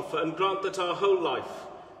gifts we offer and grant that our whole life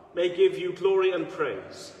may give you glory and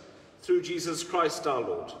praise, through Jesus Christ our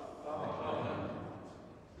Lord. Amen.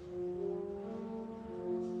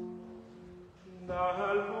 The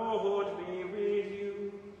Lord be with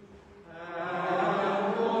you.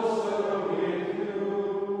 And also with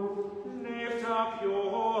you. Lift up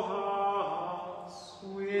your hearts.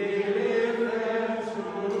 We lift them to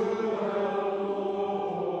the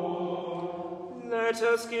Lord. Let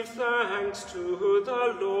us give thanks to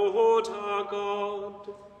the Lord our God.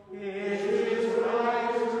 It is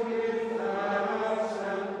right to give thanks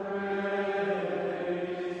and praise.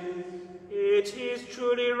 It is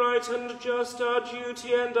truly right and just, our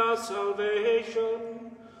duty and our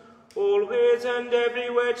salvation, always and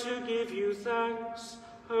everywhere to give you thanks,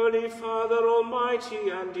 Holy Father, Almighty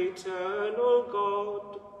and eternal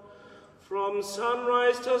God. From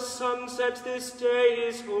sunrise to sunset this day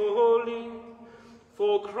is holy,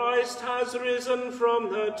 for Christ has risen from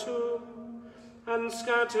the tomb and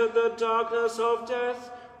scattered the darkness of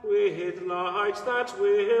death with light that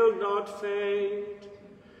will not fade.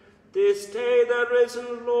 This day the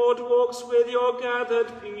risen Lord walks with your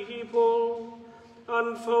gathered people,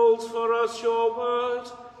 unfolds for us your word,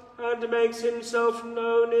 and makes himself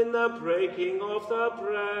known in the breaking of the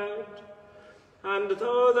bread. And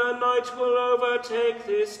though the night will overtake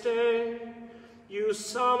this day, you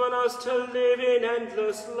summon us to live in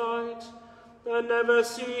endless light, the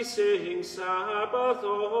never-ceasing Sabbath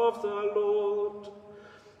of the Lord.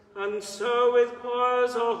 And so with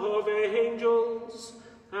choirs of angels,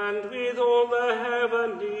 and with all the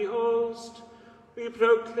heavenly host, we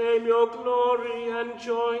proclaim your glory and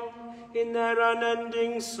join in their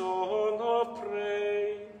unending song of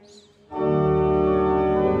praise.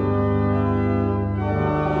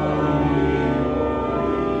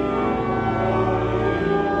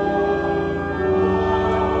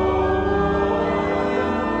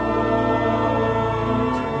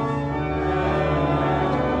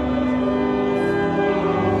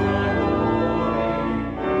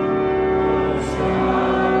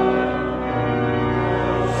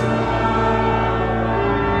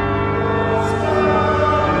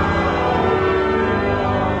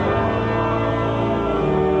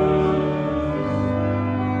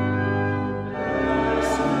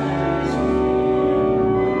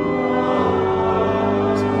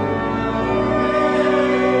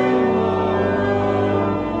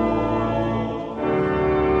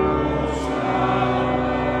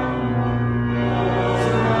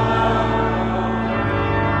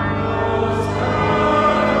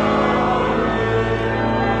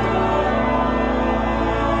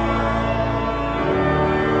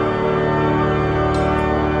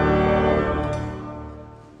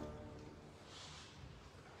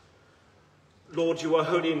 Lord, you are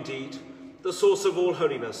holy indeed, the source of all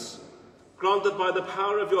holiness. Grant that by the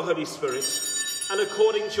power of your Holy Spirit, and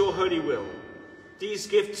according to your holy will, these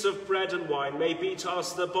gifts of bread and wine may be to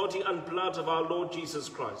us the body and blood of our Lord Jesus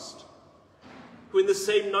Christ, who in the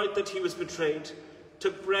same night that he was betrayed,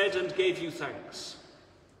 took bread and gave you thanks.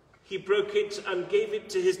 He broke it and gave it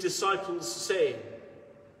to his disciples, saying,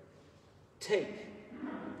 "Take,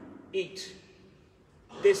 eat.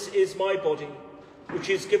 This is my body, which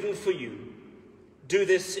is given for you. Do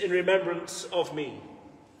this in remembrance of me."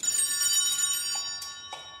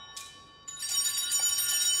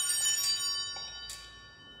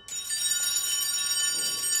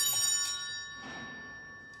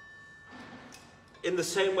 In the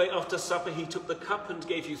same way, after supper, he took the cup and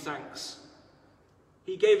gave you thanks.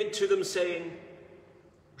 He gave it to them, saying,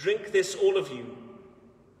 "Drink this, all of you.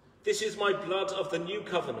 This is my blood of the new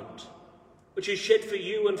covenant, which is shed for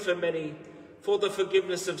you and for many for the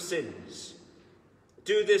forgiveness of sins.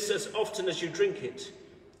 Do this as often as you drink it,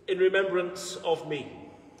 in remembrance of me."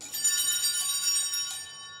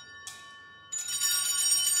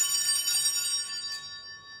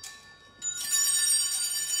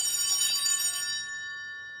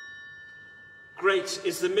 Great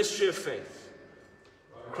is the mystery of faith.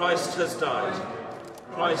 Christ has died.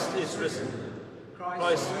 Christ is risen.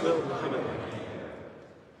 Christ will come again.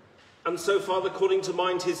 And so, Father, calling to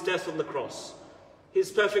mind his death on the cross, his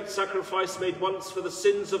perfect sacrifice made once for the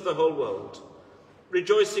sins of the whole world,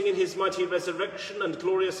 rejoicing in his mighty resurrection and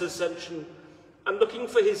glorious ascension, and looking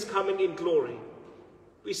for his coming in glory,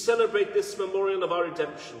 we celebrate this memorial of our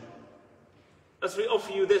redemption. As we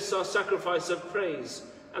offer you this, our sacrifice of praise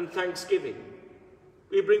and thanksgiving,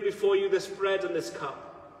 we bring before you this bread and this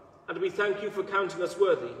cup, and we thank you for counting us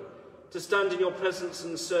worthy to stand in your presence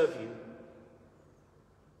and serve you.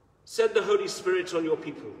 Send the Holy Spirit on your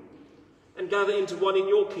people, and gather into one in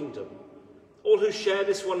your kingdom, all who share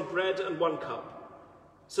this one bread and one cup,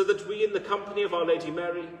 so that we, in the company of Our Lady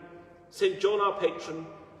Mary, St. John our patron,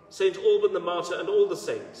 St. Alban the martyr, and all the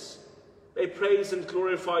saints, may praise and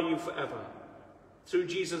glorify you forever, through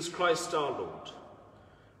Jesus Christ our Lord.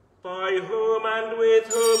 By whom and with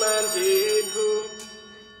whom and in whom,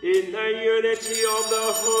 in the unity of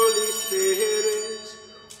the Holy Spirit,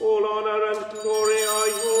 all honour and glory are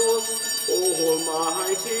yours,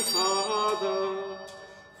 Almighty Father,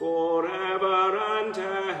 forever and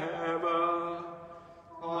ever.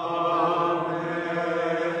 Amen.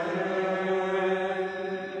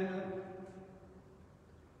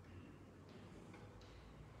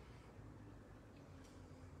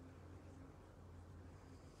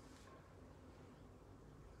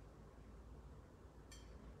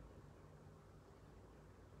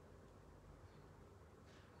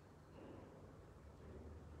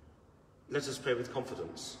 Let us pray with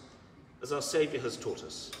confidence, as our Saviour has taught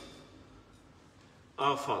us.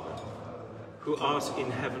 Our Father, who art in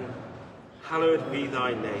heaven, hallowed be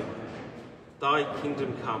thy name. Thy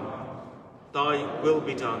kingdom come, thy will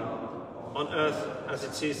be done, on earth as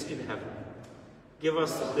it is in heaven. Give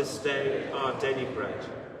us this day our daily bread,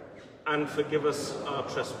 and forgive us our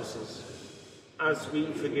trespasses, as we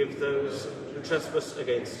forgive those who trespass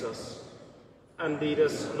against us. And lead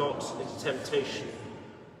us not into temptation,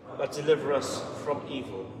 but deliver us from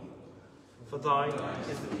evil. For thine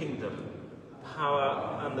is the kingdom,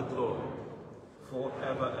 power, and the glory,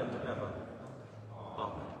 forever and ever.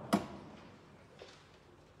 Amen.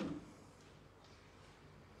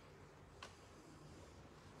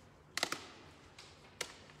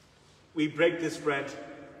 We break this bread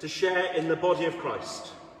to share in the body of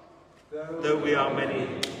Christ. Though we are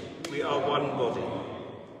many, we are one body,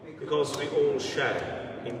 because we all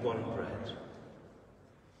share in one bread.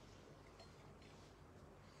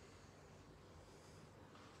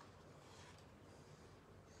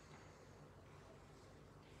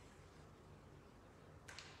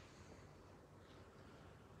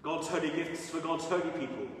 God's holy gifts for God's holy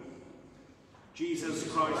people.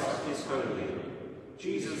 Jesus Christ is holy.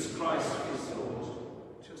 Jesus Christ is Lord,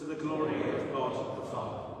 to the glory of God the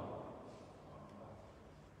Father.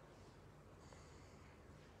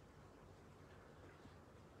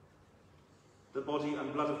 The body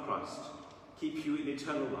and blood of Christ keep you in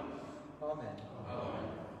eternal life. Amen. Amen.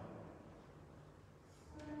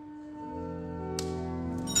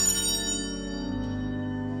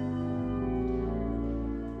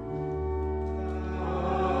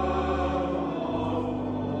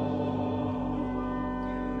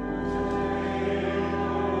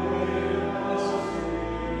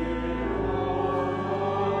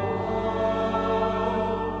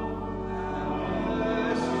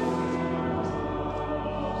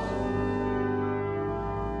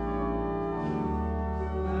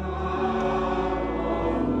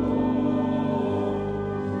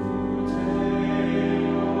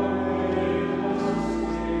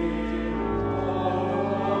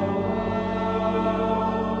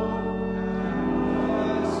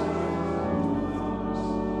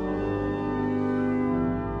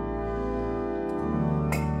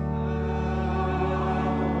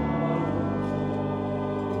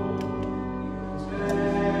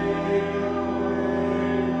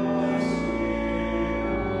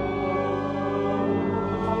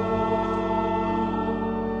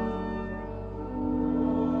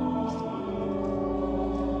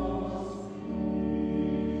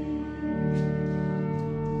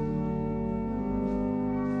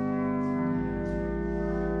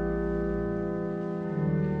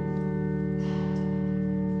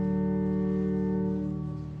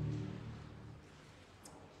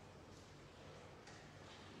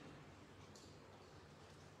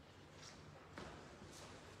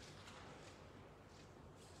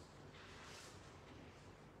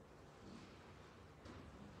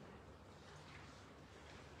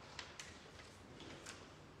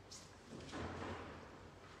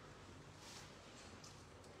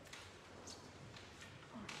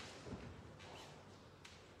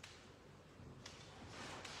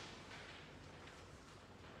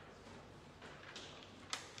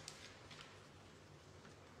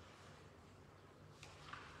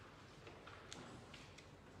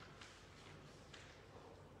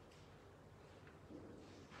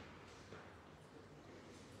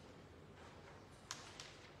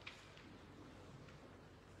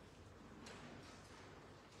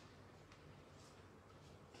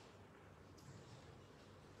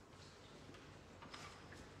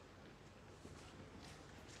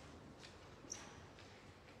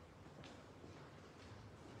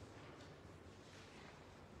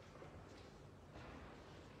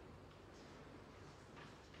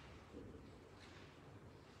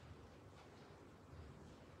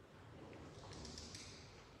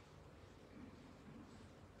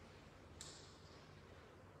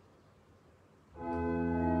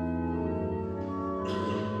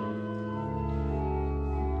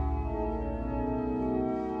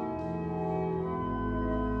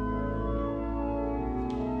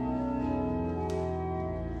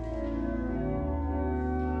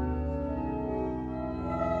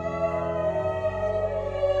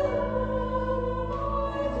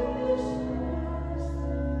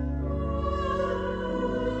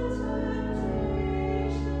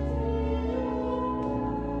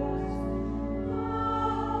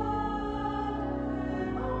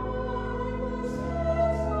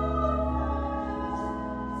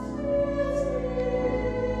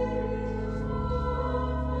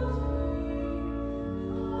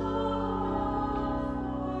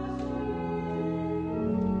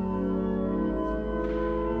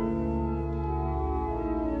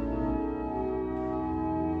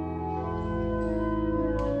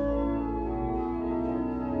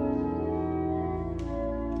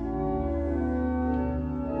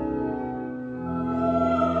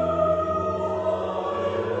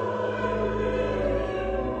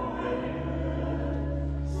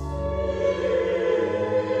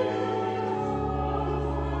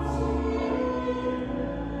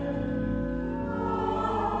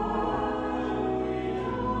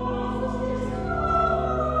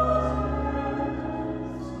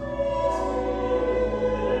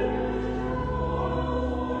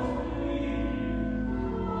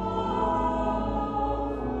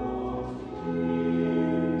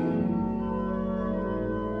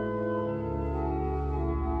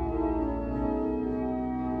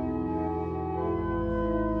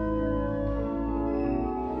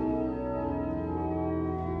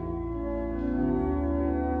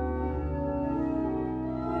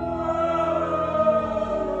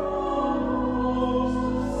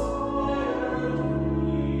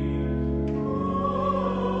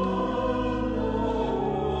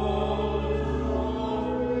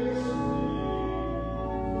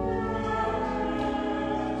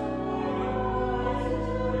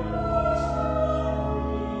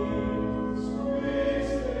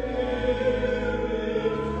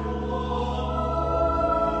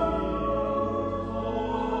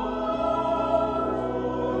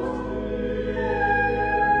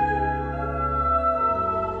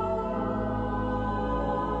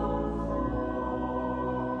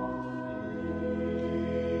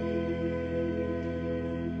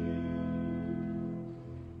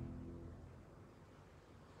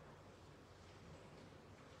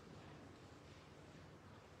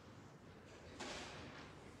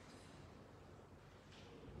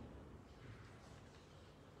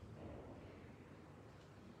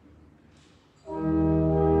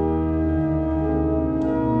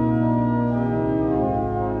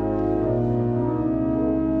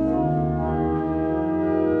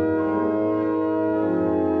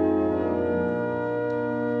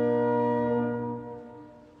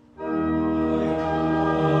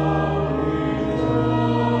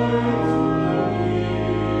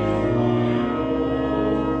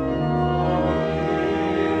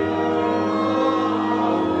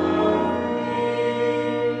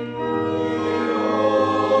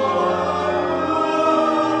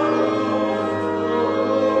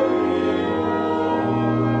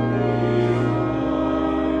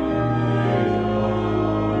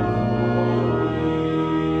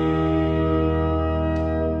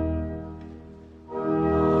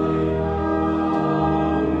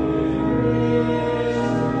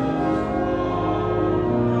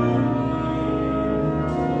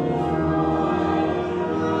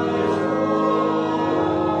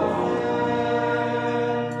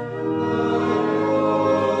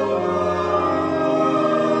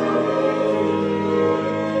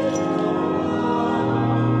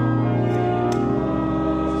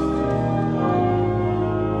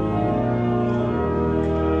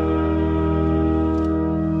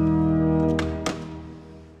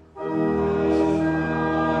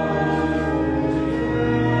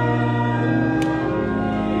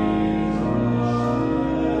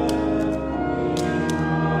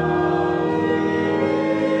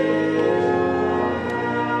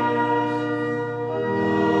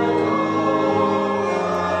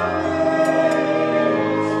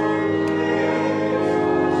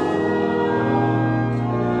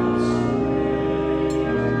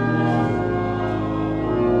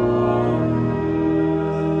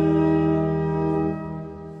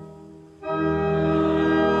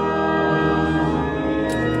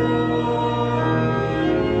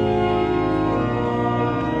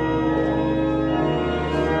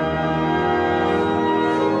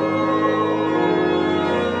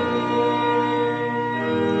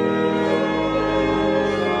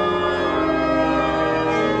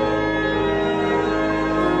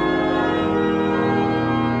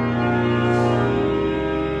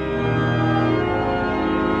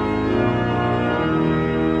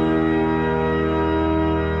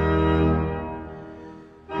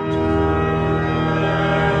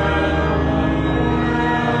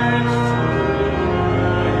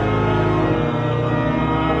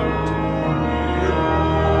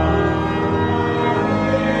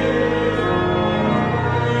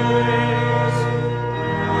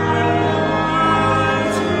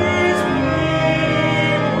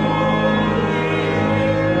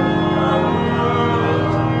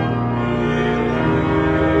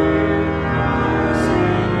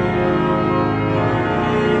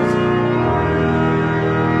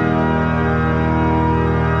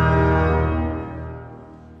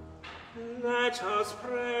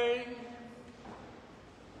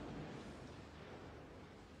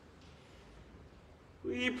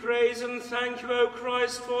 praise and thank you, O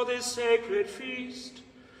Christ, for this sacred feast.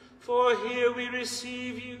 For here we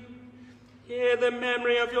receive you. Here the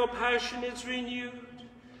memory of your passion is renewed.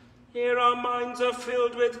 Here our minds are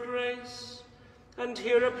filled with grace. And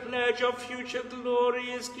here a pledge of future glory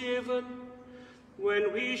is given,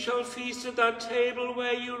 when we shall feast at that table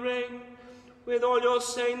where you reign, with all your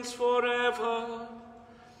saints forever.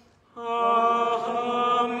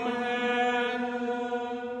 Amen.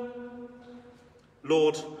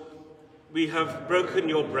 Lord, we have broken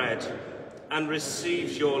your bread and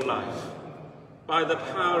received your life. By the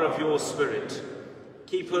power of your Spirit,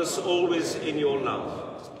 keep us always in your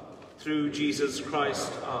love. Through Jesus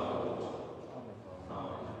Christ our Lord.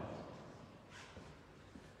 Amen.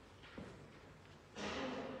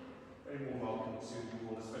 Very warm welcome to you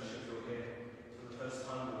all, especially if you're here for the first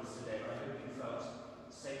time with us today. I hope you felt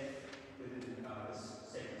safe within this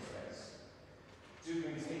sacred space. Do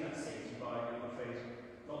maintain that safety by, I'm afraid,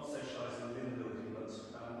 not socialising within the building, but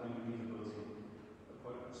when you leave the building,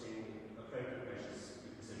 appointing appropriate measures to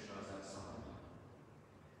be socialised outside.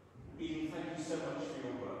 Eden, thank you so much for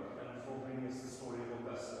your work and for bringing us the story of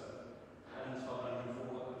Augusta, and Father Andrew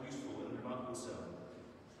for a beautiful and remarkable sermon,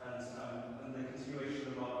 and the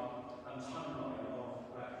continuation of our timeline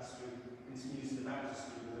of Black history continues in the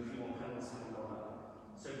baptistry with a few more panels having gone up.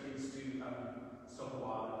 So please do stop a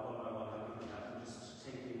while and one by one have a look at that and just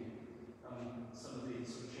take in some of the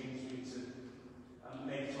sort of changes we need to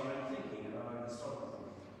make to our own thinking and our own historical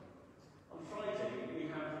thinking. On Friday, we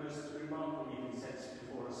have the most remarkable evening set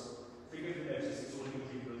before us. Forgive the notice, it's all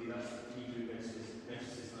individually, that's the Hebrew notices,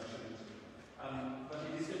 I shouldn't. But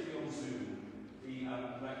it is going to be on Zoom, the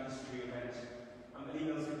Black History event. An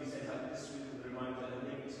email is going to be sent out this week with a reminder and a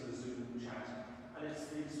link to the Zoom chat. And it's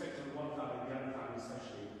the perspective of one family, the other family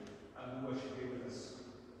especially, who worship here with us.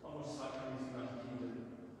 On what it's like coming to the United Kingdom,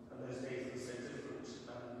 and those days are so different.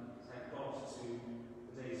 Thank God to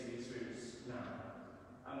the days we experience now.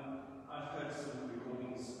 I've heard some of the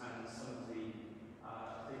recordings and some of the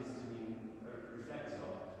things that have been reflected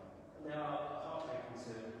on, and they are heartbreaking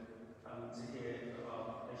to hear of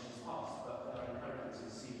our nation's past, but they are encouraging to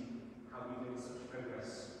see how we make such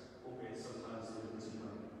progress, albeit sometimes in a limited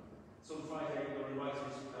way. So on Friday, you're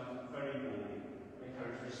invited very warmly and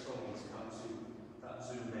encouraged very strongly to come to that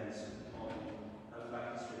Zoom event on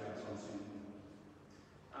Black History event on Zoom.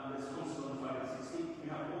 There's a concert on Friday the 16th. We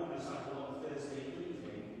have an order recital on Thursday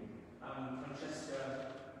evening.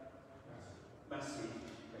 Francesca Massey,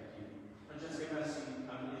 thank you. Francesca Massey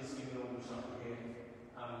is giving an order recital here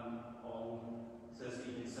on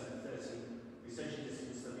Thursday evening 7:30. We socially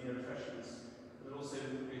distance there'll be no refreshments, but there'll also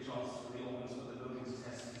be a chance for the organs of the building to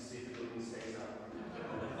test and see if the building stays up.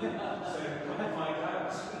 So come and find out.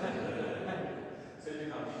 So do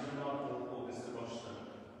come. She's a remarkable organist at Rochester,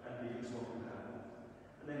 and we can talk with her.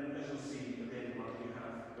 And then, as you'll see at the end of the month, we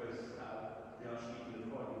have both the Archdeacon of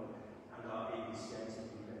Croydon and our ABCA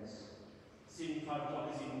taking place. This evening, 5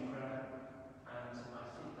 o'clock is evening prayer, and I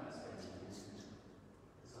think that's basically it.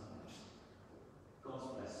 God's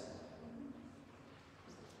blessing.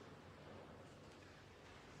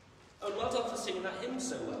 Oh, well done for singing that hymn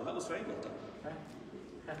so well. That was very well done.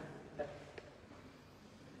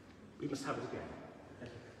 We must have it again.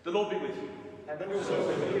 The Lord be with you. And also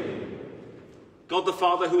with you. God the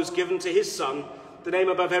Father, who has given to his Son the name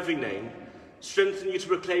above every name, strengthen you to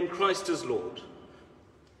proclaim Christ as Lord.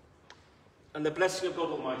 And the blessing of God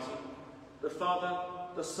Almighty, the Father,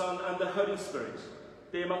 the Son, and the Holy Spirit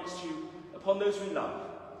be amongst you upon those we love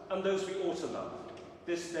and those we ought to love,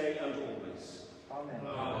 this day and always. Amen.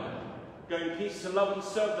 Amen. Go in peace to love and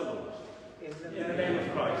serve the Lord. In the name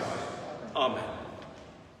of Christ. Amen. Amen.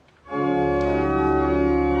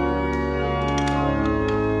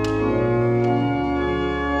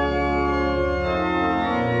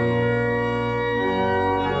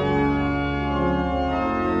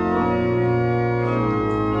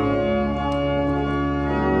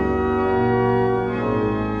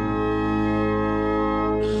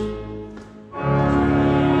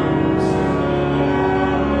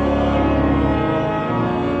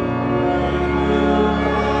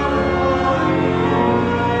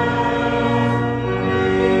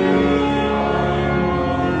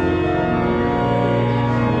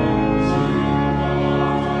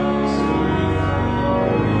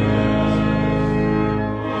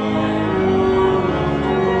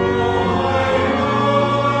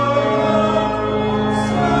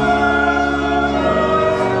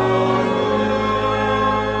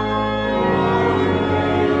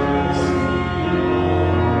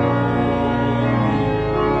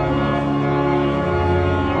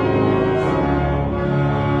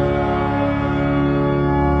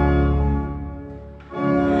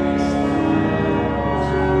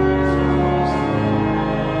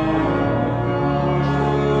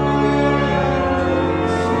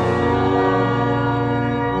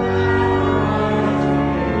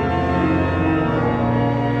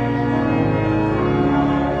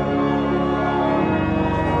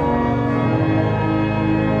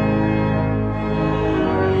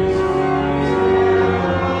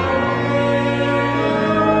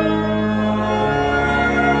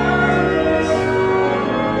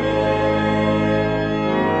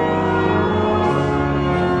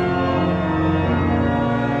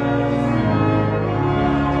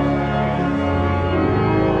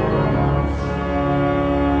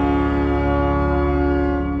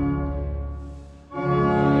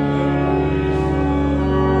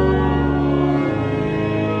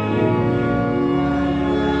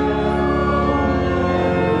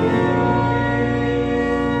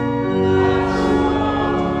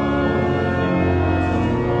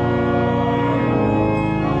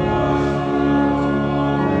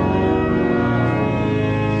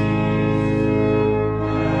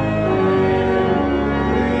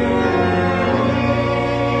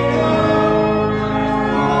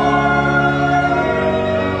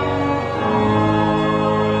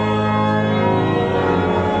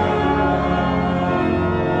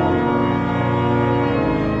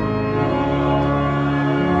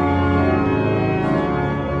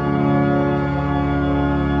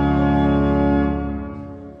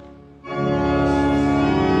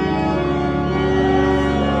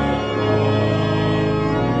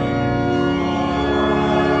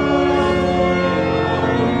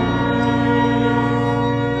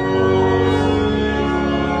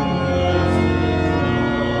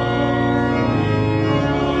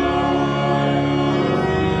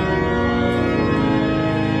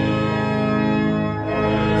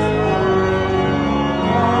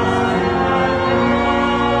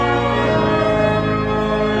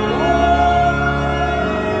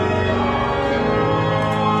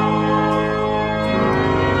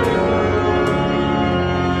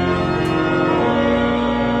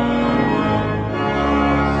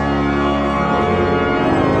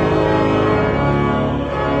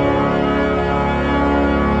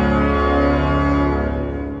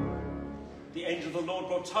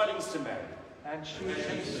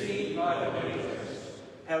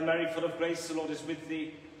 Hail Mary, full of grace, the Lord is with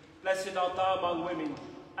thee. Blessed art thou among women,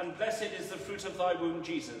 and blessed is the fruit of thy womb,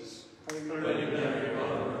 Jesus. Holy Mary,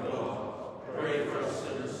 Mother of God, pray for us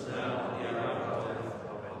sinners now and at the hour of our death.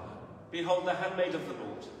 Amen. Behold the handmaid of the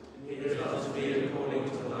Lord. It is to be according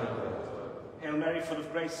to thy word. Hail Mary, full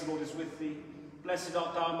of grace, the Lord is with thee. Blessed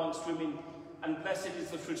art thou amongst women, and blessed is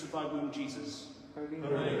the fruit of thy womb, Jesus. Holy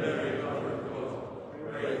Mary, Mother of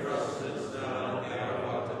God, pray for us sinners now and at the hour of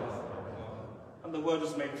our death. And the Word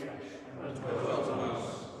was made flesh. And dwelt among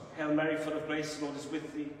us. Hail Mary, full of grace, the Lord is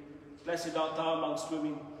with thee. Blessed art thou amongst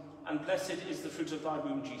women, and blessed is the fruit of thy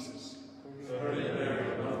womb, Jesus. Holy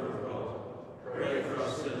Mary, Mother of God, pray for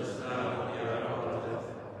us sinners now and at the hour of our death.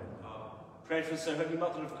 Amen. Pray for us, O Holy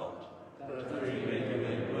Mother of God. That we may be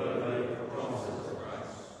made worthy of the promises of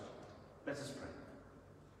Christ. Let us pray.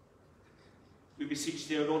 We beseech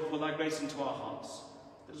thee, O Lord, pour thy grace into our hearts,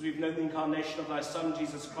 that as we've known the incarnation of thy Son,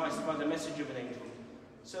 Jesus Christ, by the message of an angel,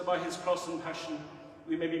 so by his cross and passion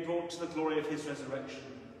we may be brought to the glory of his resurrection.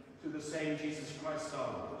 Through the same Jesus Christ our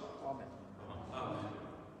Lord. Amen. Amen.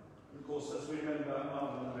 And of course, as we remember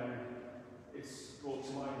our Mother Mary, it's brought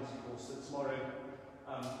to mind, of course, that tomorrow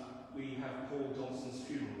we have Paul Johnson's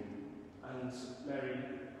funeral, and Mary,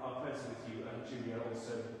 our prayers with you, and Julia,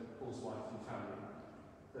 also Paul's wife and family,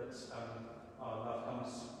 that our love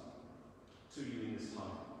comes to you in this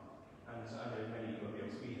time. And I know many won't be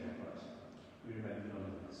able to be there, but we remember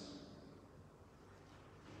nonetheless.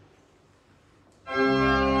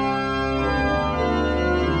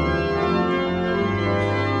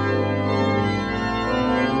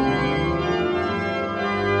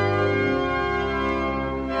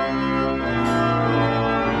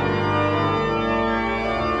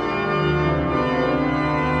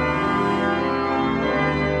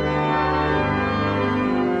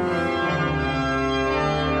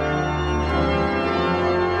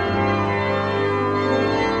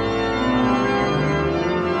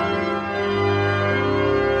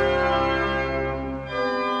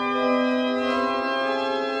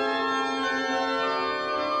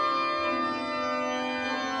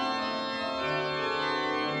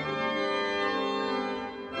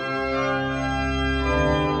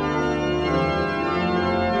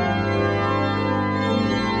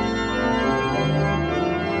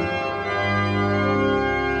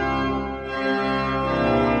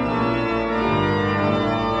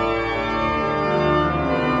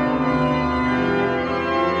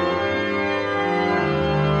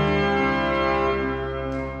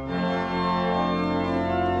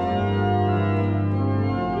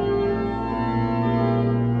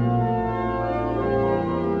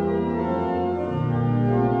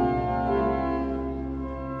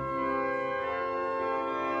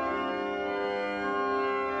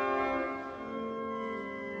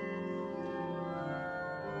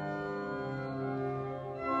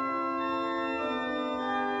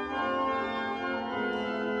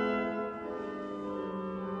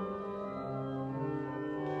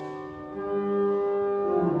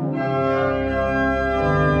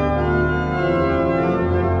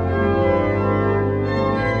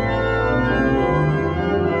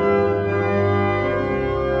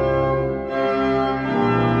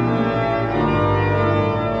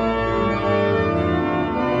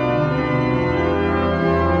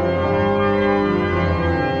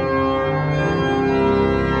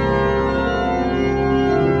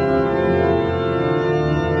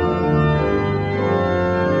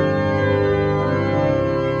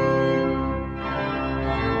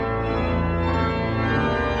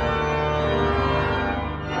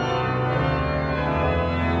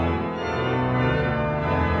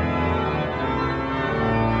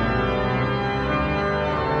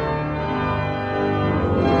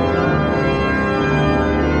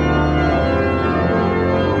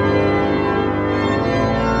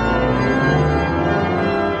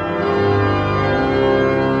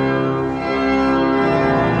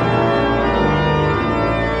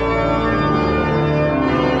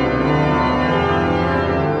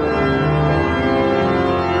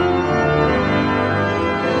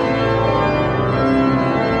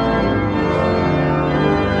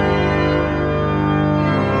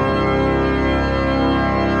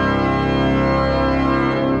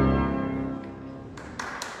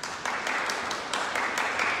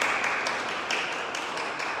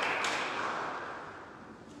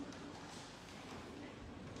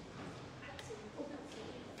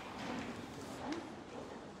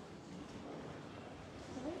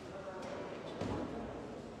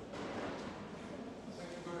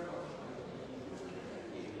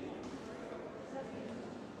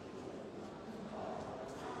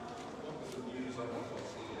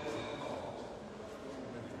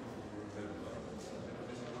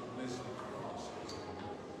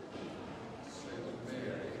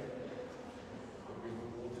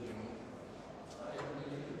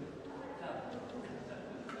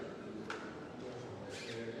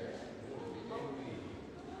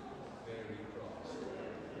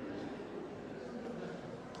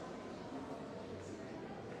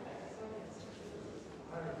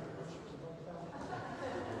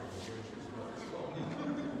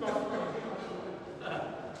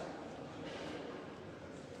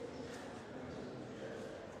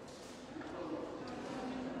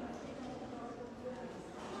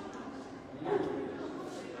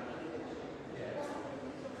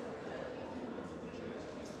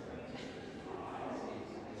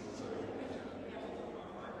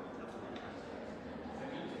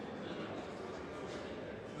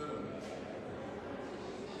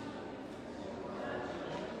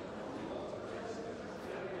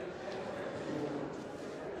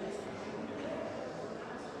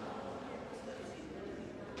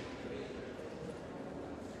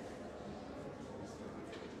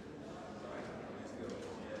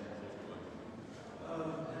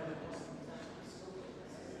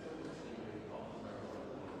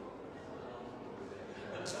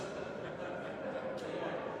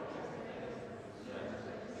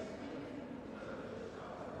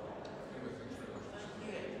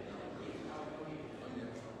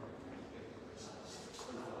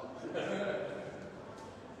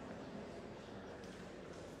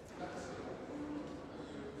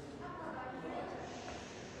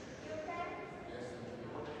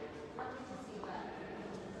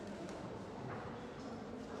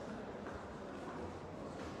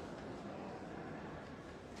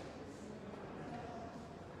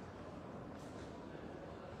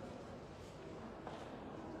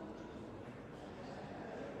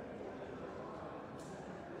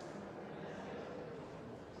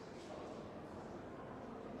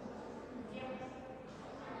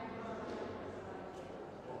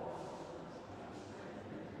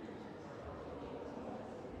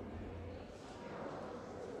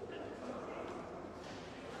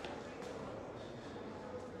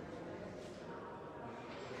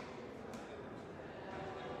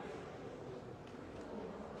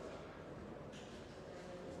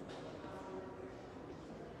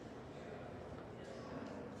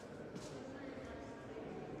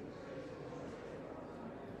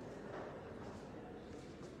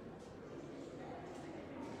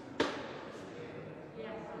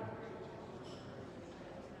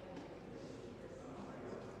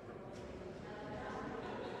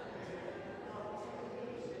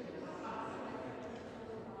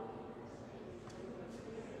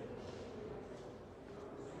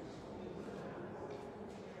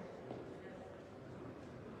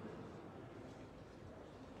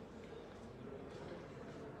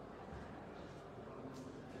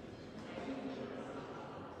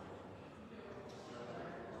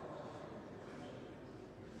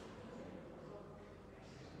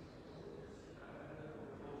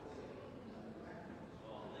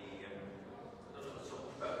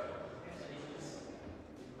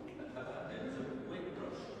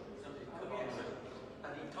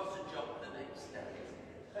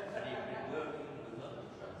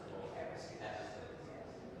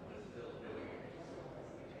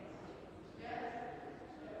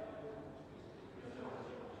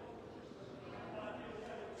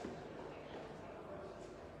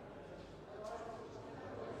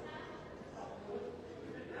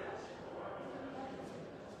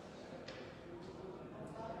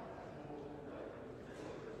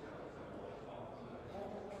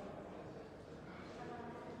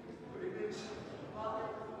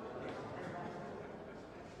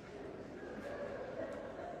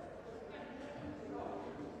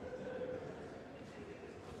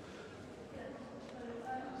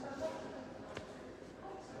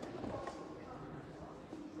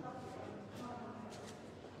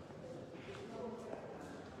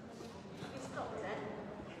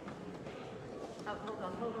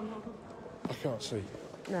 I can't see.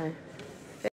 No.